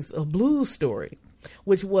lady sings a blues story,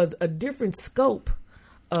 which was a different scope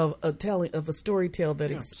of a story tale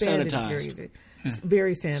that expanded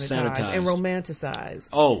very sanitized and romanticized.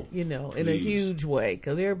 Oh, in a huge way,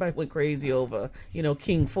 because everybody went crazy over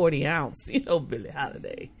King 40 Ounce, Billie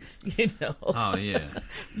Holiday, Oh yeah,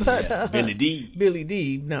 but Billy D. Billy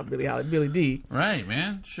D, not Billie Holiday, Billy D. Right,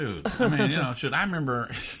 man. Shoot, I mean, I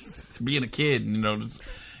remember being a kid,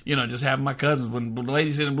 just having my cousins when the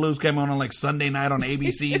Ladies in the Blues came on like Sunday night on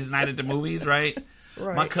ABC's Night at the Movies, right?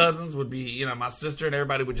 Right. My cousins would be, my sister and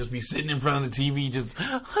everybody would just be sitting in front of the TV, just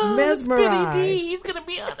mesmerized. Billy D, he's gonna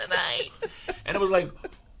be on tonight, and it was like,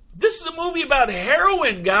 this is a movie about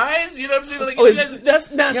heroin, guys. You know what I'm saying? Like, that's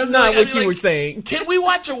not what you were saying. Can we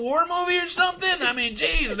watch a war movie or something? I mean,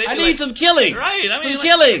 geez, I need some killing. Right? I mean, some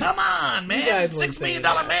killing. Come on, man. $6 million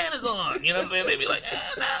that. Man is on. You know what I'm saying? They'd be like,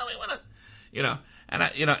 no, we want to,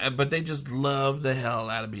 And but they just love the hell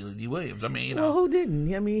out of Billy D. Williams. I mean, Well, who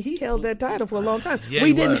didn't? I mean, he held that title for a long time. Yeah,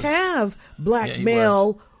 we didn't have black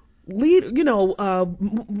male lead,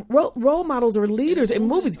 role models or leaders in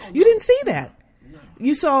movies. You didn't see that.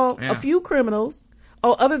 You saw a few criminals.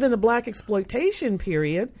 Oh, other than the black exploitation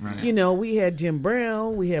period, right. We had Jim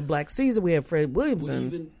Brown, we had Black Caesar, we had Fred Williamson.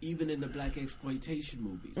 Well, even in the black exploitation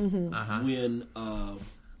movies, Mm-hmm. when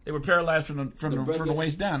they were paralyzed from the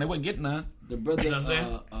waist down, they wasn't getting none. The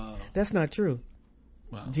brother, that's not true.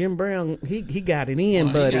 Well, Jim Brown, he got it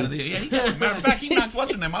in, buddy. He got it. Matter of fact, he knocked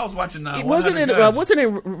what's her name? I was watching. Wasn't it? What's her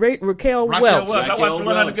name? Raquel Welch. I watched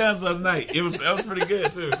 100 Guns the other night. That was pretty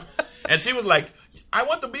good too. And she was like, "I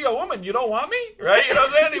want to be a woman. You don't want me, right?" You know what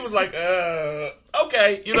I'm saying? He was like,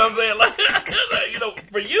 "Okay." You know what I'm saying?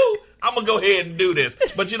 Like, for you, I'm gonna go ahead and do this.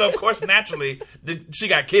 But of course, naturally, she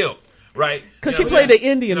got killed, right? Because she played an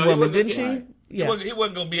Indian woman, didn't she? Right. Yeah. He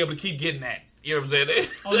wasn't gonna be able to keep getting that. You know what I'm saying?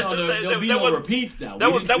 Oh no, there'll be no repeats now.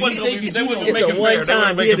 That wasn't gonna It's make a it fair.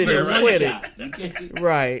 one-time hit it and quit it.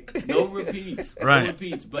 Right. Right. No repeats. Right. No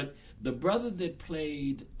repeats. But the brother that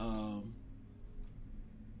played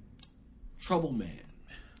Trouble Man,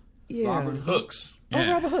 Yeah. Robert Hooks. Oh,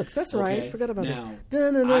 Yeah. Robert Hooks. That's right. Okay. Forgot about Now,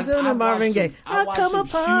 that. Marvin Gaye. I I watched come him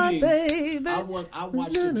apart, shooting. baby. I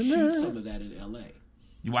watched him shoot some of that in L.A.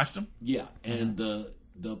 You watched him? Yeah, and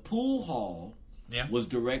the pool hall was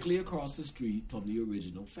directly across the street from the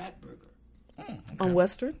original Fat Burger. On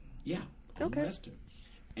Western? Yeah, on Okay. Western.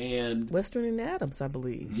 And Western and Adams, I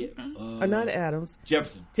believe. yeah, Or not Adams.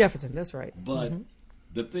 Jefferson. That's right. But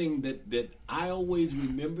the thing that I always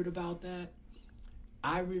remembered about that,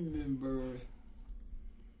 I remember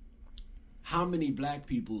how many black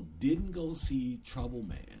people didn't go see Trouble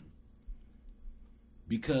Man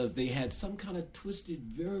because they had some kind of twisted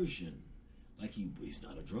version Like he's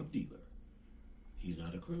not a drug dealer. He's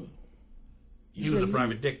not a criminal. He was a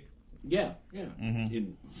private dick. Yeah.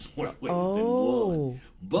 In more ways Oh. than one.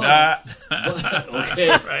 But okay.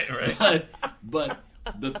 Right. But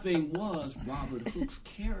the thing was, Robert Hooke's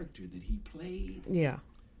character that he played. Yeah.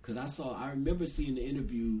 Because I remember seeing the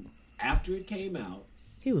interview after it came out.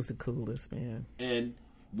 He was the coolest, man. And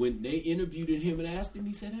when they interviewed him and asked him,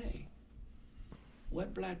 he said, "Hey,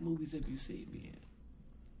 what black movies have you seen me in?"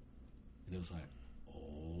 And it was like,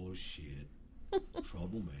 "Oh shit,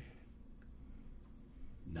 Trouble Man."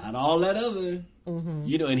 Not all that other,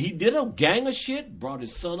 and he did a gang of shit, brought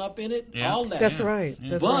his son up in it, all that. That's right.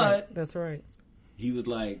 That's right. He was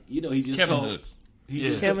like, he just Kevin told Hooks.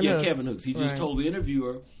 Kevin Hooks. He just Right. told the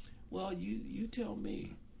interviewer, "Well, you tell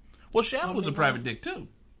me." Well, Shaft was a private dick too.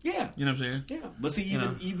 Yeah, You know what I'm saying? yeah. But see,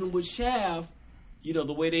 even with Shaft,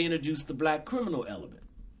 the way they introduced the black criminal element,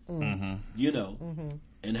 and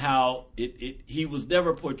how he was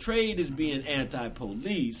never portrayed as being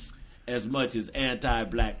anti-police as much as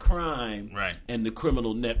anti-black crime, Right. and the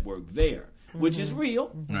criminal network there, which is real.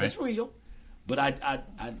 Right. It's real. But I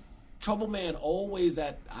Trouble Man always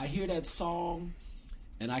I hear that song,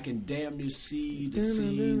 and I can damn near see the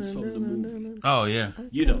scenes from the movie. Oh yeah.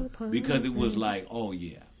 Because it was like, oh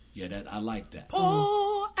yeah, that I like that.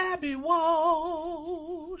 Poor Abby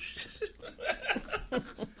Walsh.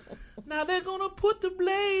 Now they're gonna put the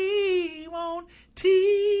blame on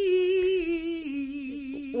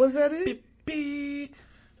T. Was that it?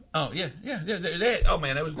 Oh yeah. Oh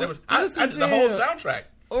man, that was. I Listen did to the whole him. soundtrack.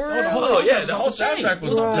 Oh, The whole soundtrack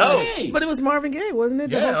was Right. dope. But it was Marvin Gaye, wasn't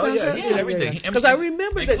it? The Yeah, whole yeah, soundtrack? everything. Because I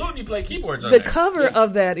remember that including you play keyboards on the there. cover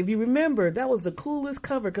of that. If you remember, that was the coolest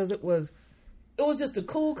cover because it was just a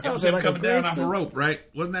cool cover. It was him like coming a gray down off a suit. rope, right?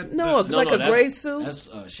 Wasn't that? No, the- like a gray suit.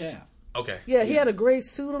 That's Shaft. Okay. Yeah, he had a gray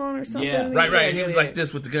suit on or something. Yeah. Right. Yeah, He was yeah. like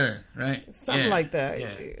this with the gun, right? Something Yeah. like that. Yeah.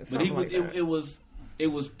 But Something like that. it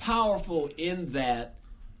was powerful in that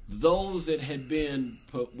those that had been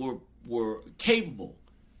were capable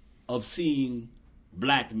of seeing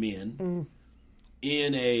black men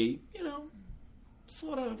in a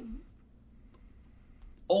sort of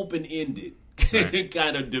open-ended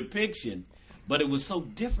kind of depiction, but it was so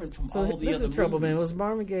different from all the this other is Trouble Man. It movies. was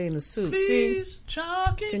Marvin Gaye in the suit. See? Please,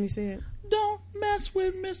 Chalky, Can you see it? don't mess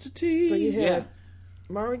with Mr. T. So you had Yeah.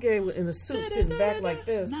 Marvin Gaye in a suit sitting back like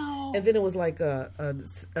this, No. and then it was like about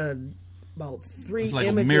three It's like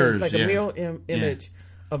images, mirrors, like yeah. a mirror image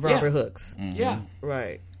of Robert Hooks. Yeah,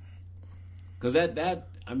 Right. because that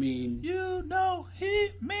I mean, You know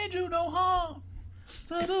he made you no harm.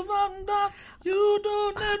 So you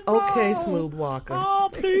do it Okay, wrong. Smooth Walker. Oh,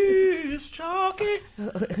 please, Chalky,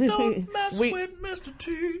 don't mess We- with Mr.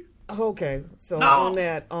 T. Okay, so No, on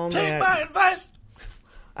that, Take my advice,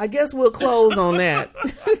 I guess we'll close on that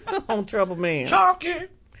on Trouble Man. Chalky.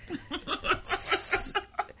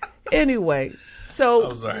 Anyway,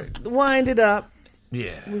 so Oh, sorry. wind it up.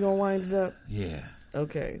 Yeah, We're gonna wind it up. yeah.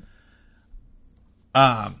 Okay.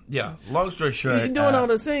 Yeah. Long story short, You're doing all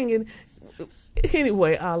the singing.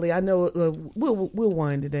 Anyway, Ali, I know we'll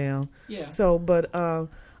wind it down. Yeah. So, but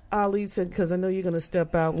Ali said because I know you're going to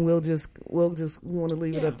step out, and we want to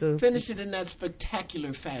leave it up to finish it in that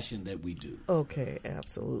spectacular fashion that we do. Okay,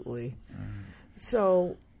 absolutely.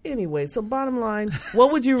 So anyway, so bottom line,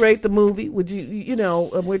 what would you rate the movie? Would you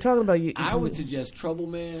we're talking about you? I would suggest Trouble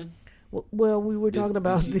Man. Well, we were talking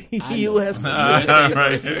about the I know. U.S. Right.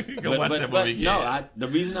 versus- Go watch that movie again. No, the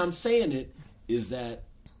reason I'm saying it is that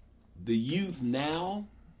the youth now,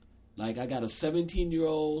 like I got a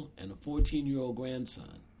 17-year-old and a 14-year-old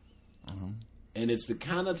grandson, and it's the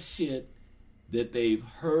kind of shit that they've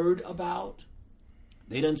heard about.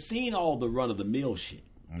 They done seen all the run-of-the-mill shit.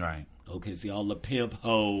 Right. Okay, see all the pimp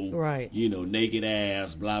hoe, Right. Naked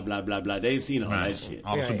ass, blah blah blah blah. They seen all that shit.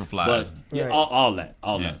 All the Right. Superflies. But yeah, Right. all that.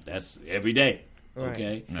 Yeah. That's every day. Right.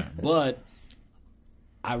 Okay? Yeah. But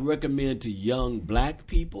I recommend to young black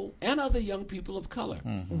people and other young people of color,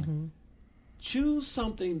 choose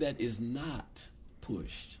something that is not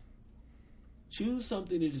pushed. Choose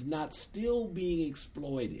something that is not still being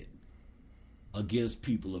exploited against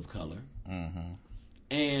people of color.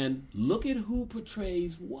 And look at who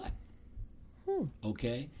portrays what.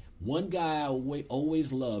 Okay? One guy I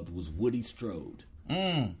always loved was Woody Strode.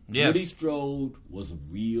 Yes. Woody Strode was a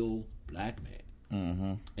real black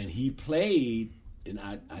man. And he played, and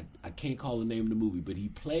I can't call the name of the movie, but he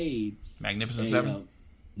played Magnificent Seven.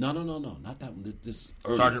 No, not that one. This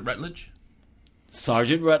early. Sergeant Rutledge.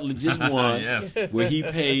 Sergeant Rutledge is one, Yes. where he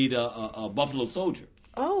played a Buffalo Soldier,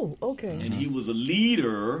 Oh, okay. and he was a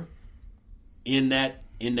leader in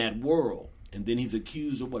that world. and then he's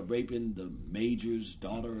accused of raping the major's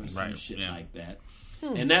daughter or some shit like that.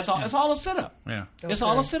 And that's all. It's all a setup. Yeah, it's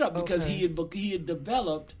all a setup because he had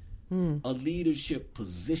developed a leadership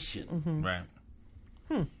position.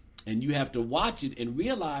 Right. And you have to watch it and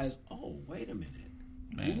realize, oh, wait a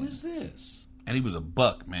minute, who is this? And he was a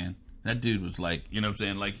buck, man. That dude was like, you know what I'm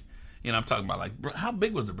saying, like. You know, I'm talking about like how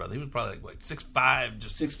big was the brother? He was probably like 6'5",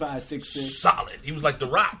 just 6'5", 6'6", solid. He was like the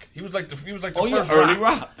Rock. He was like the first early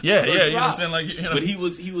Rock. Yeah, early yeah. You know Rock. what I'm saying? Like, you know. But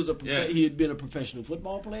he had been a professional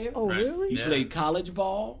football player. Oh, really? He played college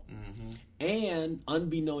ball, and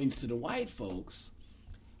unbeknownst to the white folks,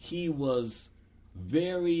 he was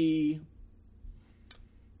very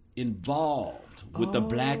involved with the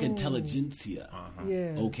black intelligentsia.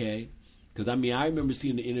 Yeah. Okay, because I remember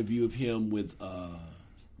seeing the interview of him with.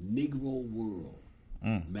 Negro World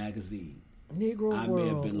magazine. Negro World. I may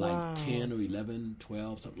have been like 10 or 11,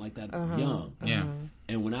 12, something like that, young. Yeah.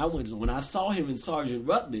 And when I saw him in Sergeant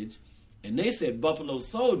Rutledge, and they said Buffalo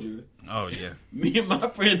Soldier. Oh yeah. Me and my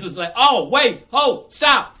friends was like, oh wait,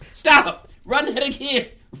 stop, run that again,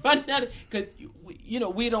 because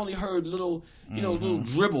we'd only heard little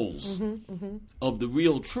dribbles of the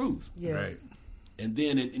real truth. Yes. Right. And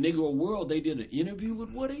then in Negro World, they did an interview with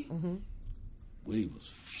Woody. Woody was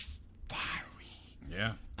fiery.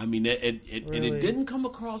 Yeah. I mean, and Really? it didn't come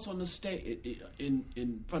across on the stage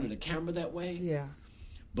in front of the camera that way. Yeah.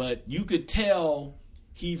 But you could tell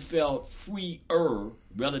he felt freer,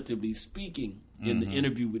 relatively speaking, in the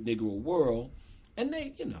interview with Negro World. And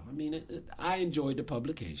they, I enjoyed the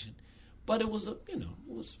publication, but it was it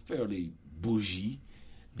was fairly bougie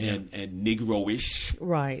and Negro-ish.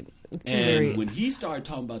 Right. And when he started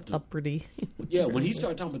talking about the uppity. when he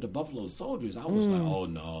started talking about the Buffalo Soldiers, I was like, oh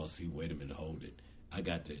no, wait a minute, hold it.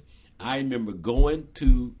 I remember going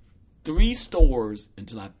to 3 stores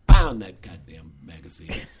until I found that goddamn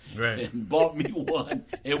magazine. Right. And bought me one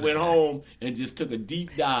and went home and just took a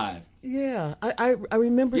deep dive. Yeah, I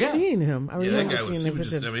remember seeing him. I remember that guy seeing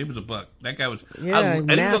him. he was a buck. That guy was, Yeah, and he was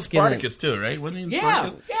on masculine. Spartacus too, right? Wasn't he in Yeah,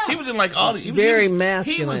 Spartacus? yeah. He was in like all the, Very he was,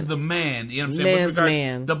 masculine. He was the man, you know what I'm saying? Man's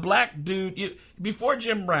man. The black dude, before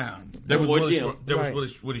Jim Brown, there was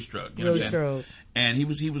Woody Strode, you know what I'm saying? Strode. And he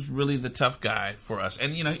was really the tough guy for us.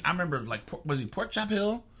 And, I remember, like, was he Pork Chop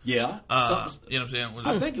Hill? Yeah. You know what I'm saying?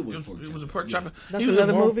 I think it was It was a Pork Chop Hill. That's He was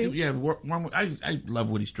another in movie? Yeah, I love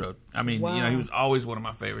Woody Strode. I mean, Wow. he was always one of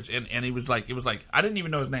my favorites. And he was like, it was like, I didn't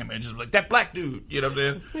even know his name. It just was like, that black dude, you know what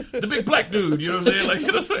I'm saying? The big black dude, you know what I'm saying? Like, you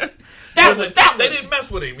know what I'm saying? They didn't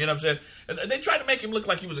mess with him, you know what I'm saying? And they tried to make him look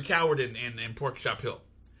like he was a coward in Pork Chop Hill.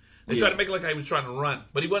 They tried to make it look like he was trying to run,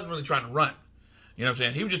 but he wasn't really trying to run. You know what I'm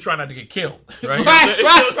saying? He was just trying not to get killed. Right.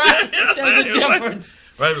 Right. There's a difference.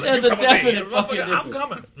 Right? Like, There's a definite fucking I'm difference.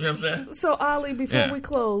 coming. You know what I'm saying? So, Ali, before Yeah. we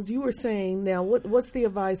close, you were saying now, what's the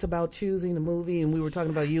advice about choosing a movie? And we were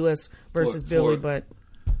talking about U.S. versus Billy, but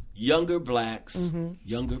younger blacks,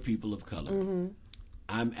 younger people of color.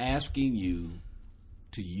 I'm asking you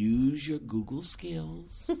to use your Google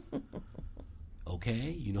skills.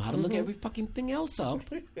 Okay? You know how to look every fucking thing else up.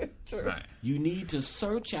 Right. You need to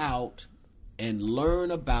search out and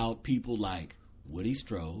learn about people like Woody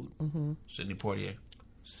Strode, Sidney Poitier.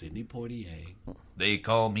 They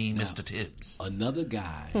call me Mr. Tibbs. Another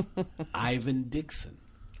guy, Ivan Dixon.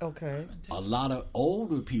 okay. A lot of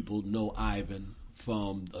older people know Ivan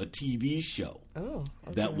from a TV show. Oh,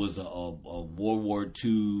 okay. That was a World War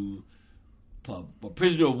II a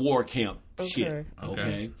prisoner of war camp shit.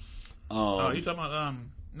 Okay. You talking about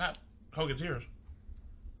not Hogan's Heroes?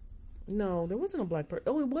 No, there wasn't a black person.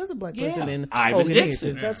 Oh, it was a black person in Ivan Hogan Dixon.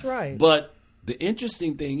 Hitches. That's right. But the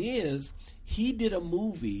interesting thing is, he did a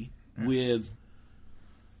movie with,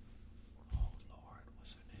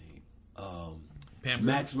 what's her name?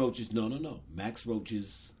 Max Roach's, no. Max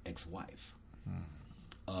Roach's ex-wife.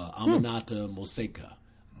 Aminata Moseka.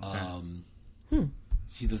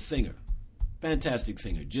 She's a singer. Fantastic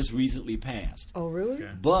singer. Just recently passed. Oh, really?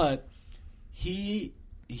 Okay. But he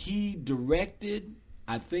directed,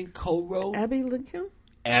 I think co-wrote Abby Lincoln?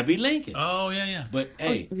 Abby Lincoln. Oh, yeah. But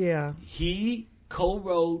hey, Yeah. he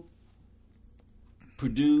co-wrote,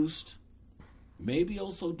 produced, maybe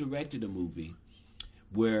also directed a movie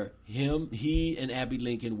where he and Abby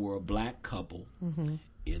Lincoln were a black couple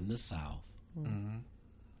in the South.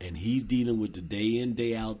 And he's dealing with the day in,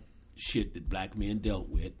 day out shit that black men dealt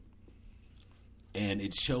with. And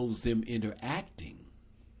it shows them interacting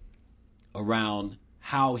around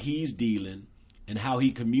how he's dealing and how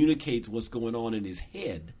he communicates what's going on in his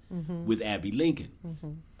head with Abby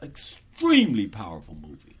Lincoln. Extremely powerful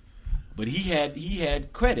movie. But he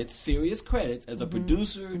had credits, serious credits, as a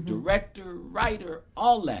producer, director, writer,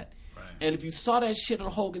 all that. Right. And if you saw that shit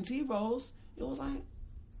on Hogan's Heroes, It was like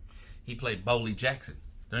He played Boley Jackson.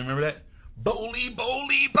 Do you remember that? Boley.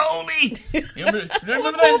 You remember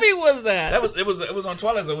What that? movie was that? It was on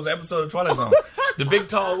Twilight Zone. It was an episode of Twilight Zone. The Big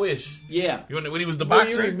Tall Wish. yeah. When he was the Boy,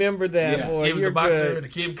 boxer. you remember that, Yeah. boy. He was You're the boxer, good. and the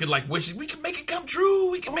kid could like wish we can make it come true.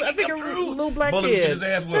 We can make I it think come a true. little black Bullet kid. His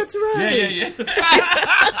ass whooped. That's right. Yeah.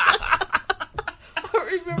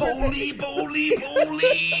 I remember that.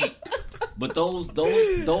 Boley. But those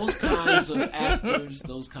kinds of actors,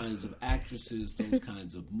 those kinds of actresses, those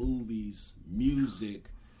kinds of movies, music,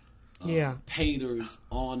 Yeah. painters,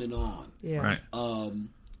 on and on. Yeah. Right.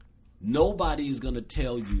 Nobody is going to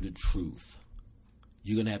tell you the truth.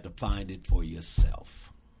 You're going to have to find it for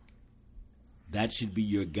yourself. That should be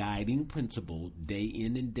your guiding principle day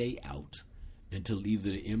in and day out until either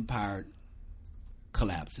the empire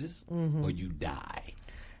collapses or you die.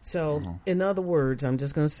 So, in other words, I'm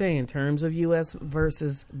just going to say, in terms of U.S.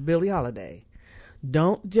 versus Billie Holiday,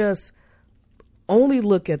 don't just only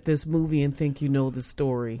look at this movie and think you know the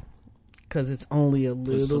story, because it's only a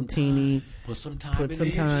little teeny. Put some time. Put some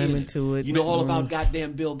time into it. You know all about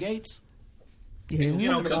goddamn Bill Gates. Yeah. You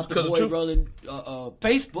know, About the because boy the truth. running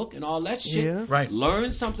Facebook and all that shit. Yeah. Right.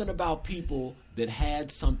 Learn something about people that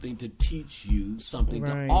had something to teach you, something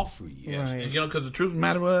Right. to offer you. Yes. Right. And, because the truth of the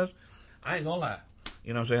matter was, I ain't gonna lie.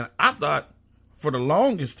 You know what I'm saying? I thought for the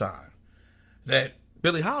longest time that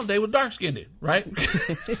Billie Holiday was dark skinned, right?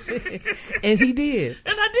 And he did.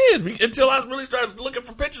 And I did until I really started looking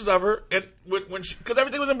for pictures of her, and when because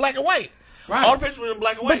everything was in black and white. Right. All the pictures were in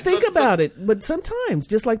black and white. But think about it. But sometimes,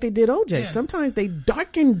 just like they did OJ, Yeah. sometimes they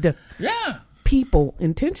darkened Yeah. people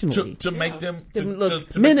intentionally. To make them To to look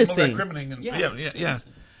make menacing. them look like criminal and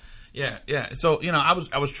yeah. So I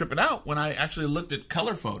was tripping out when I actually looked at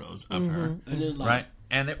color photos of her, And then, like, right?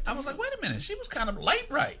 And I was like, wait a minute, she was kind of light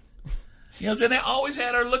bright. You know what I'm saying? They always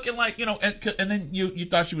had her looking like, and then you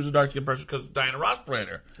thought she was a dark skinned person because Diana Ross played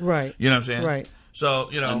her. Right. You know what I'm saying? Right. So,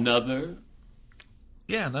 another.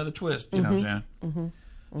 another twist. You know what I'm saying?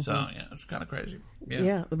 So, yeah, it's kind of crazy.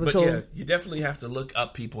 Yeah, but But so- yeah, you definitely have to look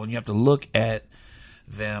up people and you have to look at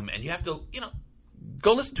them and you have to,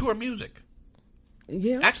 go listen to her music.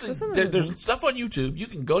 Yeah. Actually, that's another there's thing. stuff on YouTube. You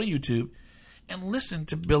can go to YouTube and listen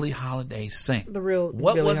to Billie Holiday sing. The real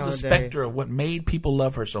What Billie was the Holiday. specter of what made people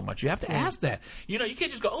love her so much? You have to ask that. You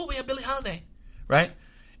can't just go, oh, yeah, Billie Holiday, right?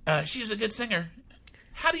 She's a good singer.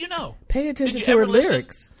 How do you know? Pay Did attention you to her ever listen?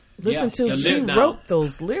 lyrics. Listen Yeah, to the she now, wrote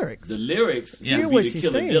those lyrics. The lyrics. Yeah. Hear Would what be the she's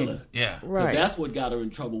Killer saying. Dilla. Yeah. 'Cause Right. that's what got her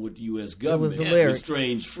in trouble with the U.S. government. was the with lyrics.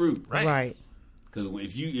 Strange Fruit. Right. Right. Because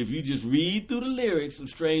if you just read through the lyrics of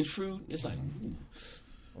Strange Fruit, it's like, ooh.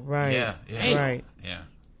 Right. Yeah. Right. Yeah.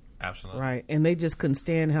 Absolutely. Right. And they just couldn't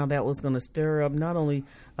stand how that was going to stir up not only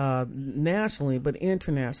nationally but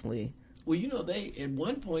internationally. Well, they at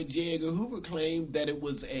one point J. Edgar Hoover claimed that it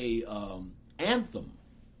was a anthem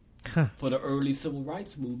for the early civil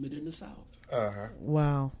rights movement in the South.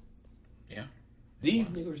 Wow. Yeah. These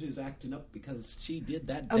niggers is acting up because she did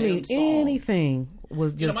that I damn mean, song. anything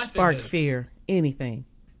was just my thing sparked is- fear. Anything.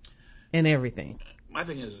 And everything. My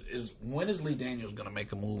thing is when is Lee Daniels going to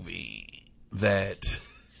make a movie that...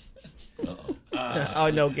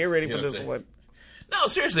 Oh no! Get ready you for know this what I'm one. No,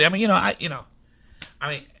 seriously. I mean,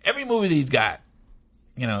 every movie that he's got,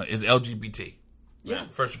 is LGBT. Yeah.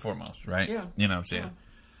 First and foremost, right? Yeah. You know what I'm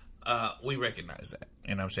saying? We recognize that.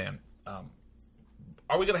 You know what I'm saying?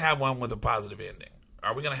 Are we going to have one with a positive ending?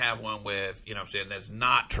 Are we going to have one with, that's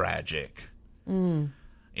not tragic?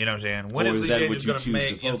 You know what I'm saying? When Or is is Lee that Daniels what you going to choose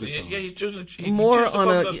make? to focus on? Yeah, he's choosing he More chooses to on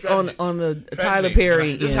focus a strategy. on the Strategy. Tyler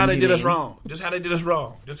Perry. This is how end, they you did us mean. wrong. This is how they did us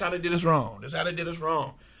wrong. This is how they did us wrong. This is how they did us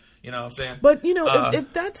wrong. You know what I'm saying? But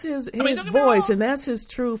if that's his don't get me voice wrong. and that's his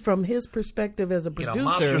true from his perspective as a producer,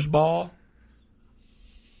 Monsters Ball.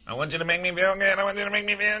 I want you to make me feel good. I want you to make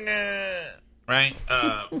me feel good. Right?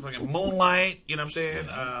 Fucking Moonlight. You know what I'm saying?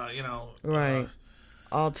 right?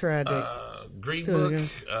 All tragic. Green Too, Book.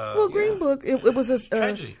 yeah. Well, Green Book. It was a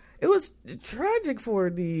tragedy. It was tragic for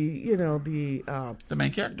the The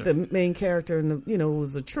main character. the main character, and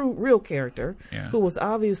was a real character Yeah. who was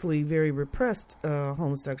obviously very repressed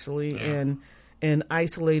homosexually and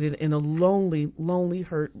isolated in a lonely,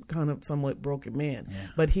 hurt, kind of somewhat broken man. Yeah.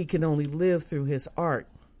 But he can only live through his art,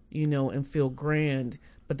 and feel grand.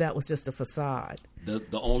 But that was just a facade. The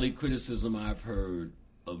only criticism I've heard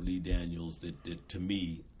of Lee Daniels that to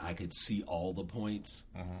me I could see all the points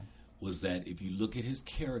was that if you look at his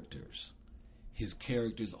characters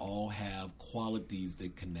all have qualities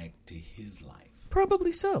that connect to his life.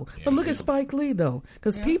 Probably so. Yeah, But look yeah. at Spike Lee, though.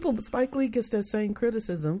 Because Spike Lee gets that same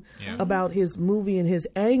criticism Yeah. about his movie and his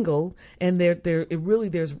angle. And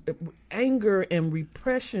there's anger and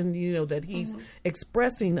repression, that he's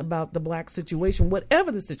expressing about the black situation,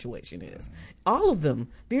 whatever the situation is. All of them.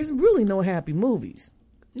 There's really no happy movies,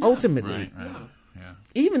 ultimately. Right. Yeah.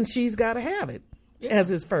 Even She's Gotta Have It as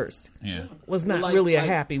his first. Yeah. Was not Like- really a like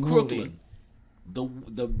happy Crooklyn, movie.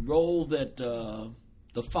 the role that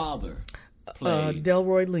the father played,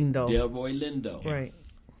 Delroy Lindo. Delroy Lindo. Right.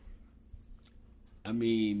 I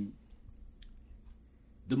mean,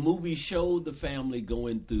 the movie showed the family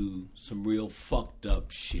going through some real fucked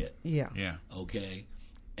up shit. Yeah. Yeah. Okay,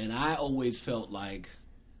 and I always felt like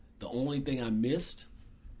the only thing I missed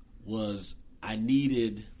was I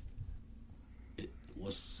needed.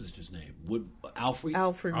 What's the sister's name? Alfred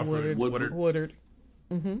Alfred Woodard. Woodard.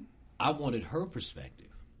 I wanted her perspective.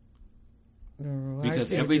 Oh, I Because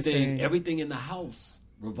see what you're saying. everything in the house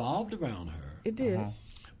revolved around her. It did.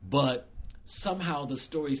 But somehow the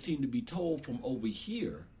story seemed to be told from over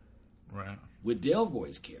here Right. with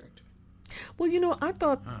Delroy's character. Well, I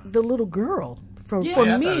thought the little girl for Yeah, for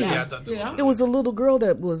I me, thought it was a little girl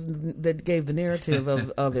that gave the narrative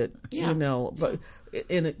of it. Yeah. But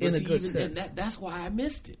in a But see, good even then, sense. that's why I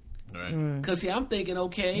missed it. Right. Because, see, I'm thinking,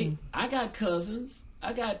 okay, I got cousins.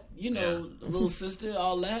 I got, little sister,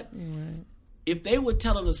 all that. If they were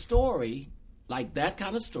telling a story, like that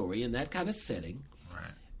kind of story in that kind of setting,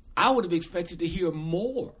 Right. I would have expected to hear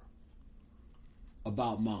more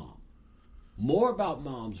about mom. More about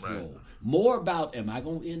mom's Right. role. More about, am I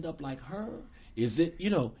going to end up like her? Is it,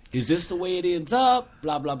 is this the way it ends up?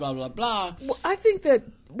 Blah, blah, blah, blah, blah. Well, I think that.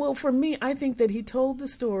 Well, for me, I think that he told the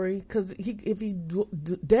story because if he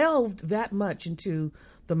delved that much into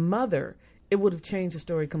the mother, it would have changed the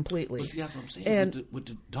story completely. But see, that's what I'm saying. And with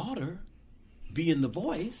the daughter being the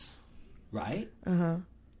voice, right?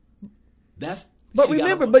 That's. But she got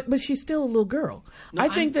remember, a- but she's still a little girl. No, I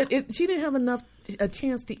think that she didn't have a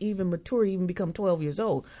chance to even mature, even become 12 years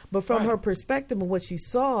old. But from her perspective and what she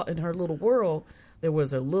saw in her little world, there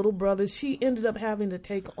was a little brother. She ended up having to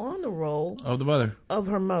take on the role Of the mother. of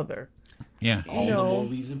her mother. Yeah. all know, the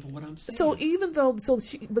more reason for what I'm saying. So even though,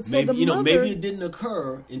 maybe, the mother, maybe it didn't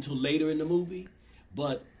occur until later in the movie.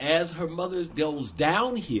 But as her mother goes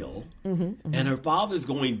downhill and her father's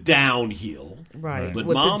going downhill, right, but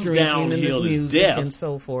with mom's the drinking and downhill the is music death. and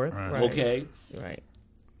so forth. Right. Okay, Right.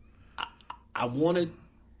 I wanted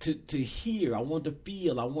to hear, I wanted to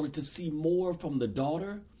feel, I wanted to see more from the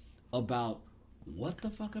daughter about what the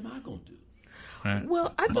fuck am I going to do? Right.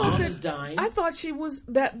 Well, I Mom thought is dying. I thought she was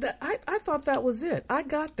that. I thought that was it. I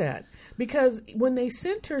got that because when they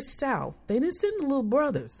sent her south, they didn't send the little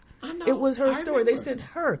brothers. I know. It was her I story. They remember. sent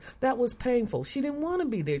her. That was painful. She didn't want to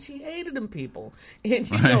be there. She hated them people, and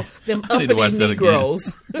Right. them I need to watch uppity that again.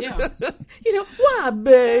 Negroes. Yeah. Why,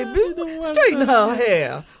 baby? Straighten her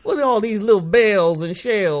hair with all these little bells and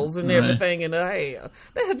shells and Right. everything in her hair.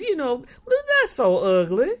 That's so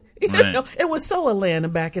ugly. Right. It was so Atlanta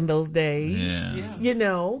back in those days. Yeah.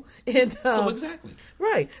 And So exactly.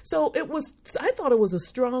 right. So it was. I thought it was a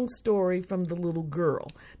strong story from the little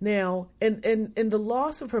girl. Now, and the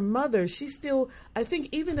loss of her mother. She still. I think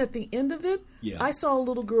even at the end of it, Yeah. I saw a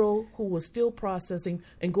little girl who was still processing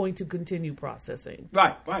and going to continue processing.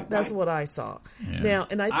 Right. That's right. what I saw. Yeah. Now,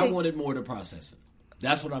 and I I think wanted more to process it.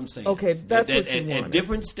 That's what I'm saying. Okay, that's what you at wanted.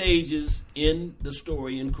 different stages in the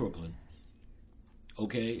story in Crooklyn.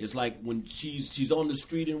 Okay, it's like when she's on the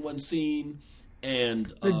street in one scene,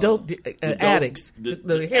 and the dope addicts,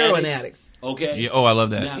 the heroin addicts. Okay. Yeah, oh, I love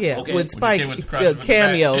that. Now- Yeah, okay. with Spike with the cross with the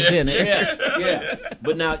cameos back. in it. Yeah.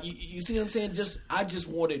 But now you see what I'm saying? I just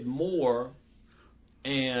wanted more,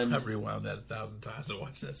 and I've rewound that 1,000 times to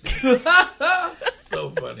watch that scene. So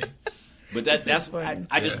funny. but that's funny.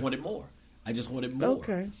 I just wanted more. I just wanted more.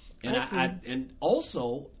 Okay, And I see. and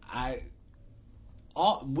also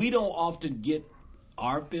we don't often get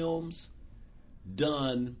our films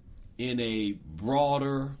done in a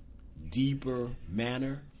broader, deeper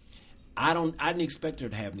manner. I didn't expect her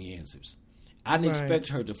to have any answers. I didn't Right. expect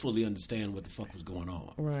her to fully understand what the fuck was going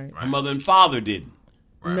on. Right. Her mother and father didn't.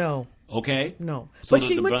 No, Okay? no. So But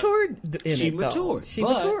she matured in she it, though. matured, She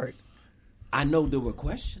but- matured. I know there were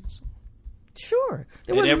questions. Sure,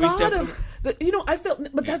 there At were a every lot step of. I felt,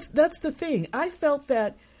 but that's the thing. I felt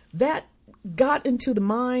that got into the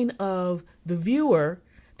mind of the viewer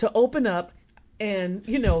to open up, and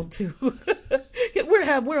to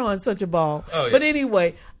we're on such a ball. Oh, yeah. But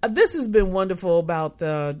anyway, this has been wonderful about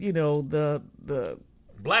the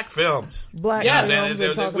Black films. black Yeah, films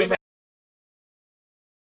and talking we've about.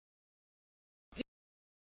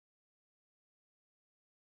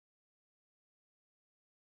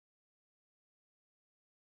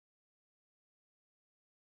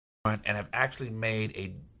 and have actually made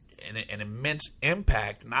an immense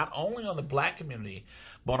impact, not only on the black community,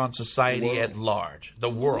 but on society at large, the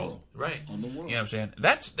world, right? On the world. You know what I'm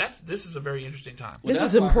saying? This is a very interesting time. Well, This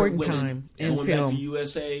is that's an why her important winning- time in going film. back to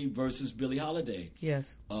USA versus Billie Holiday.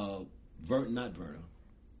 Yes. Not Verna,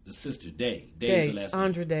 the sister Day. Day Day. is the last name.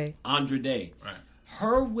 Andra Day. Andra Day. Right.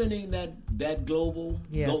 Her winning that global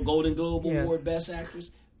Yes. Golden Globe Yes. Award Best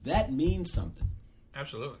Actress, that means something.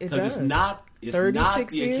 Absolutely. It Because does. it's not the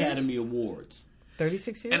 36 years? Academy Awards.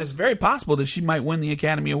 36 years. And it's very possible that she might win the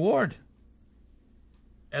Academy Award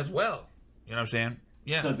as well. You know what I'm saying?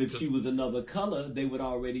 Yeah. Because if she was another color, they would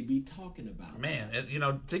already be talking about it.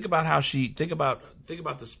 Man, think about how she think about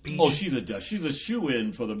the speech. Oh, she's a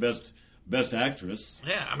shoe-in for the best actress.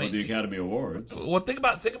 Yeah, I mean, for the Academy Awards. Well, think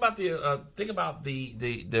about the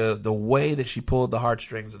way that she pulled the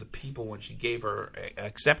heartstrings of the people when she gave her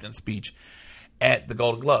acceptance speech at the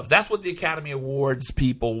Golden Globes. That's what the Academy Awards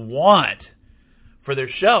people want for their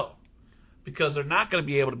show, because they're not going to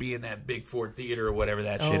be able to be in that big Ford theater or whatever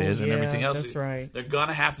that shit is, and yeah, everything else. that's right. They're going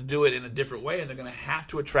to have to do it in a different way, and they're going to have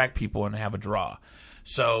to attract people and have a draw.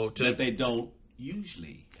 So That they don't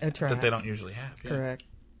usually. Attract. that they don't usually have. Yeah. Correct.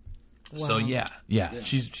 So Wow. yeah.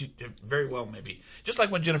 She very well maybe just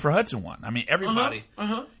like when Jennifer Hudson won. I mean, everybody,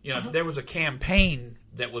 there was a campaign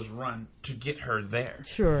that was run to get her there.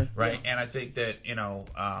 Sure. Right, and I think that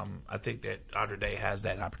Andra Day has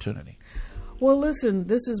that opportunity. Well, listen,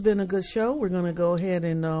 this has been a good show. We're going to go ahead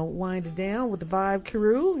and wind it down with the Vibe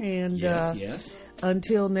crew. And Yes.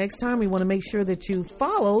 until next time, we want to make sure that you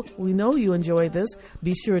follow. We know you enjoyed this.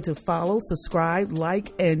 Be sure to follow, subscribe,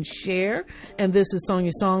 like, and share. And this is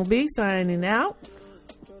Sonja Song B signing out.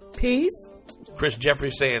 Peace. Chris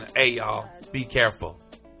Jeffrey saying, "Hey y'all, be careful."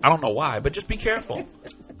 I don't know why, but just be careful.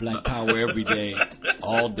 Black power every day,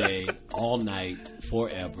 all night,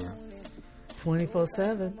 forever.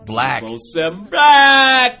 24/7. Black. 7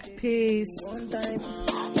 black. Peace.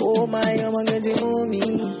 Oh my, I'm gonna know me.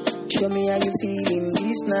 Show me how you feeling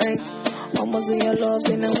this night. Almost say your love,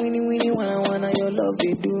 then I'm winning, wanna your love,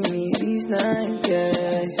 they do me this night,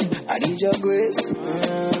 yeah. I need your grace,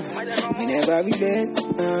 me never regret,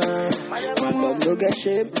 my love no get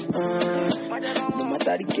shape, no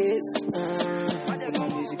matter the case,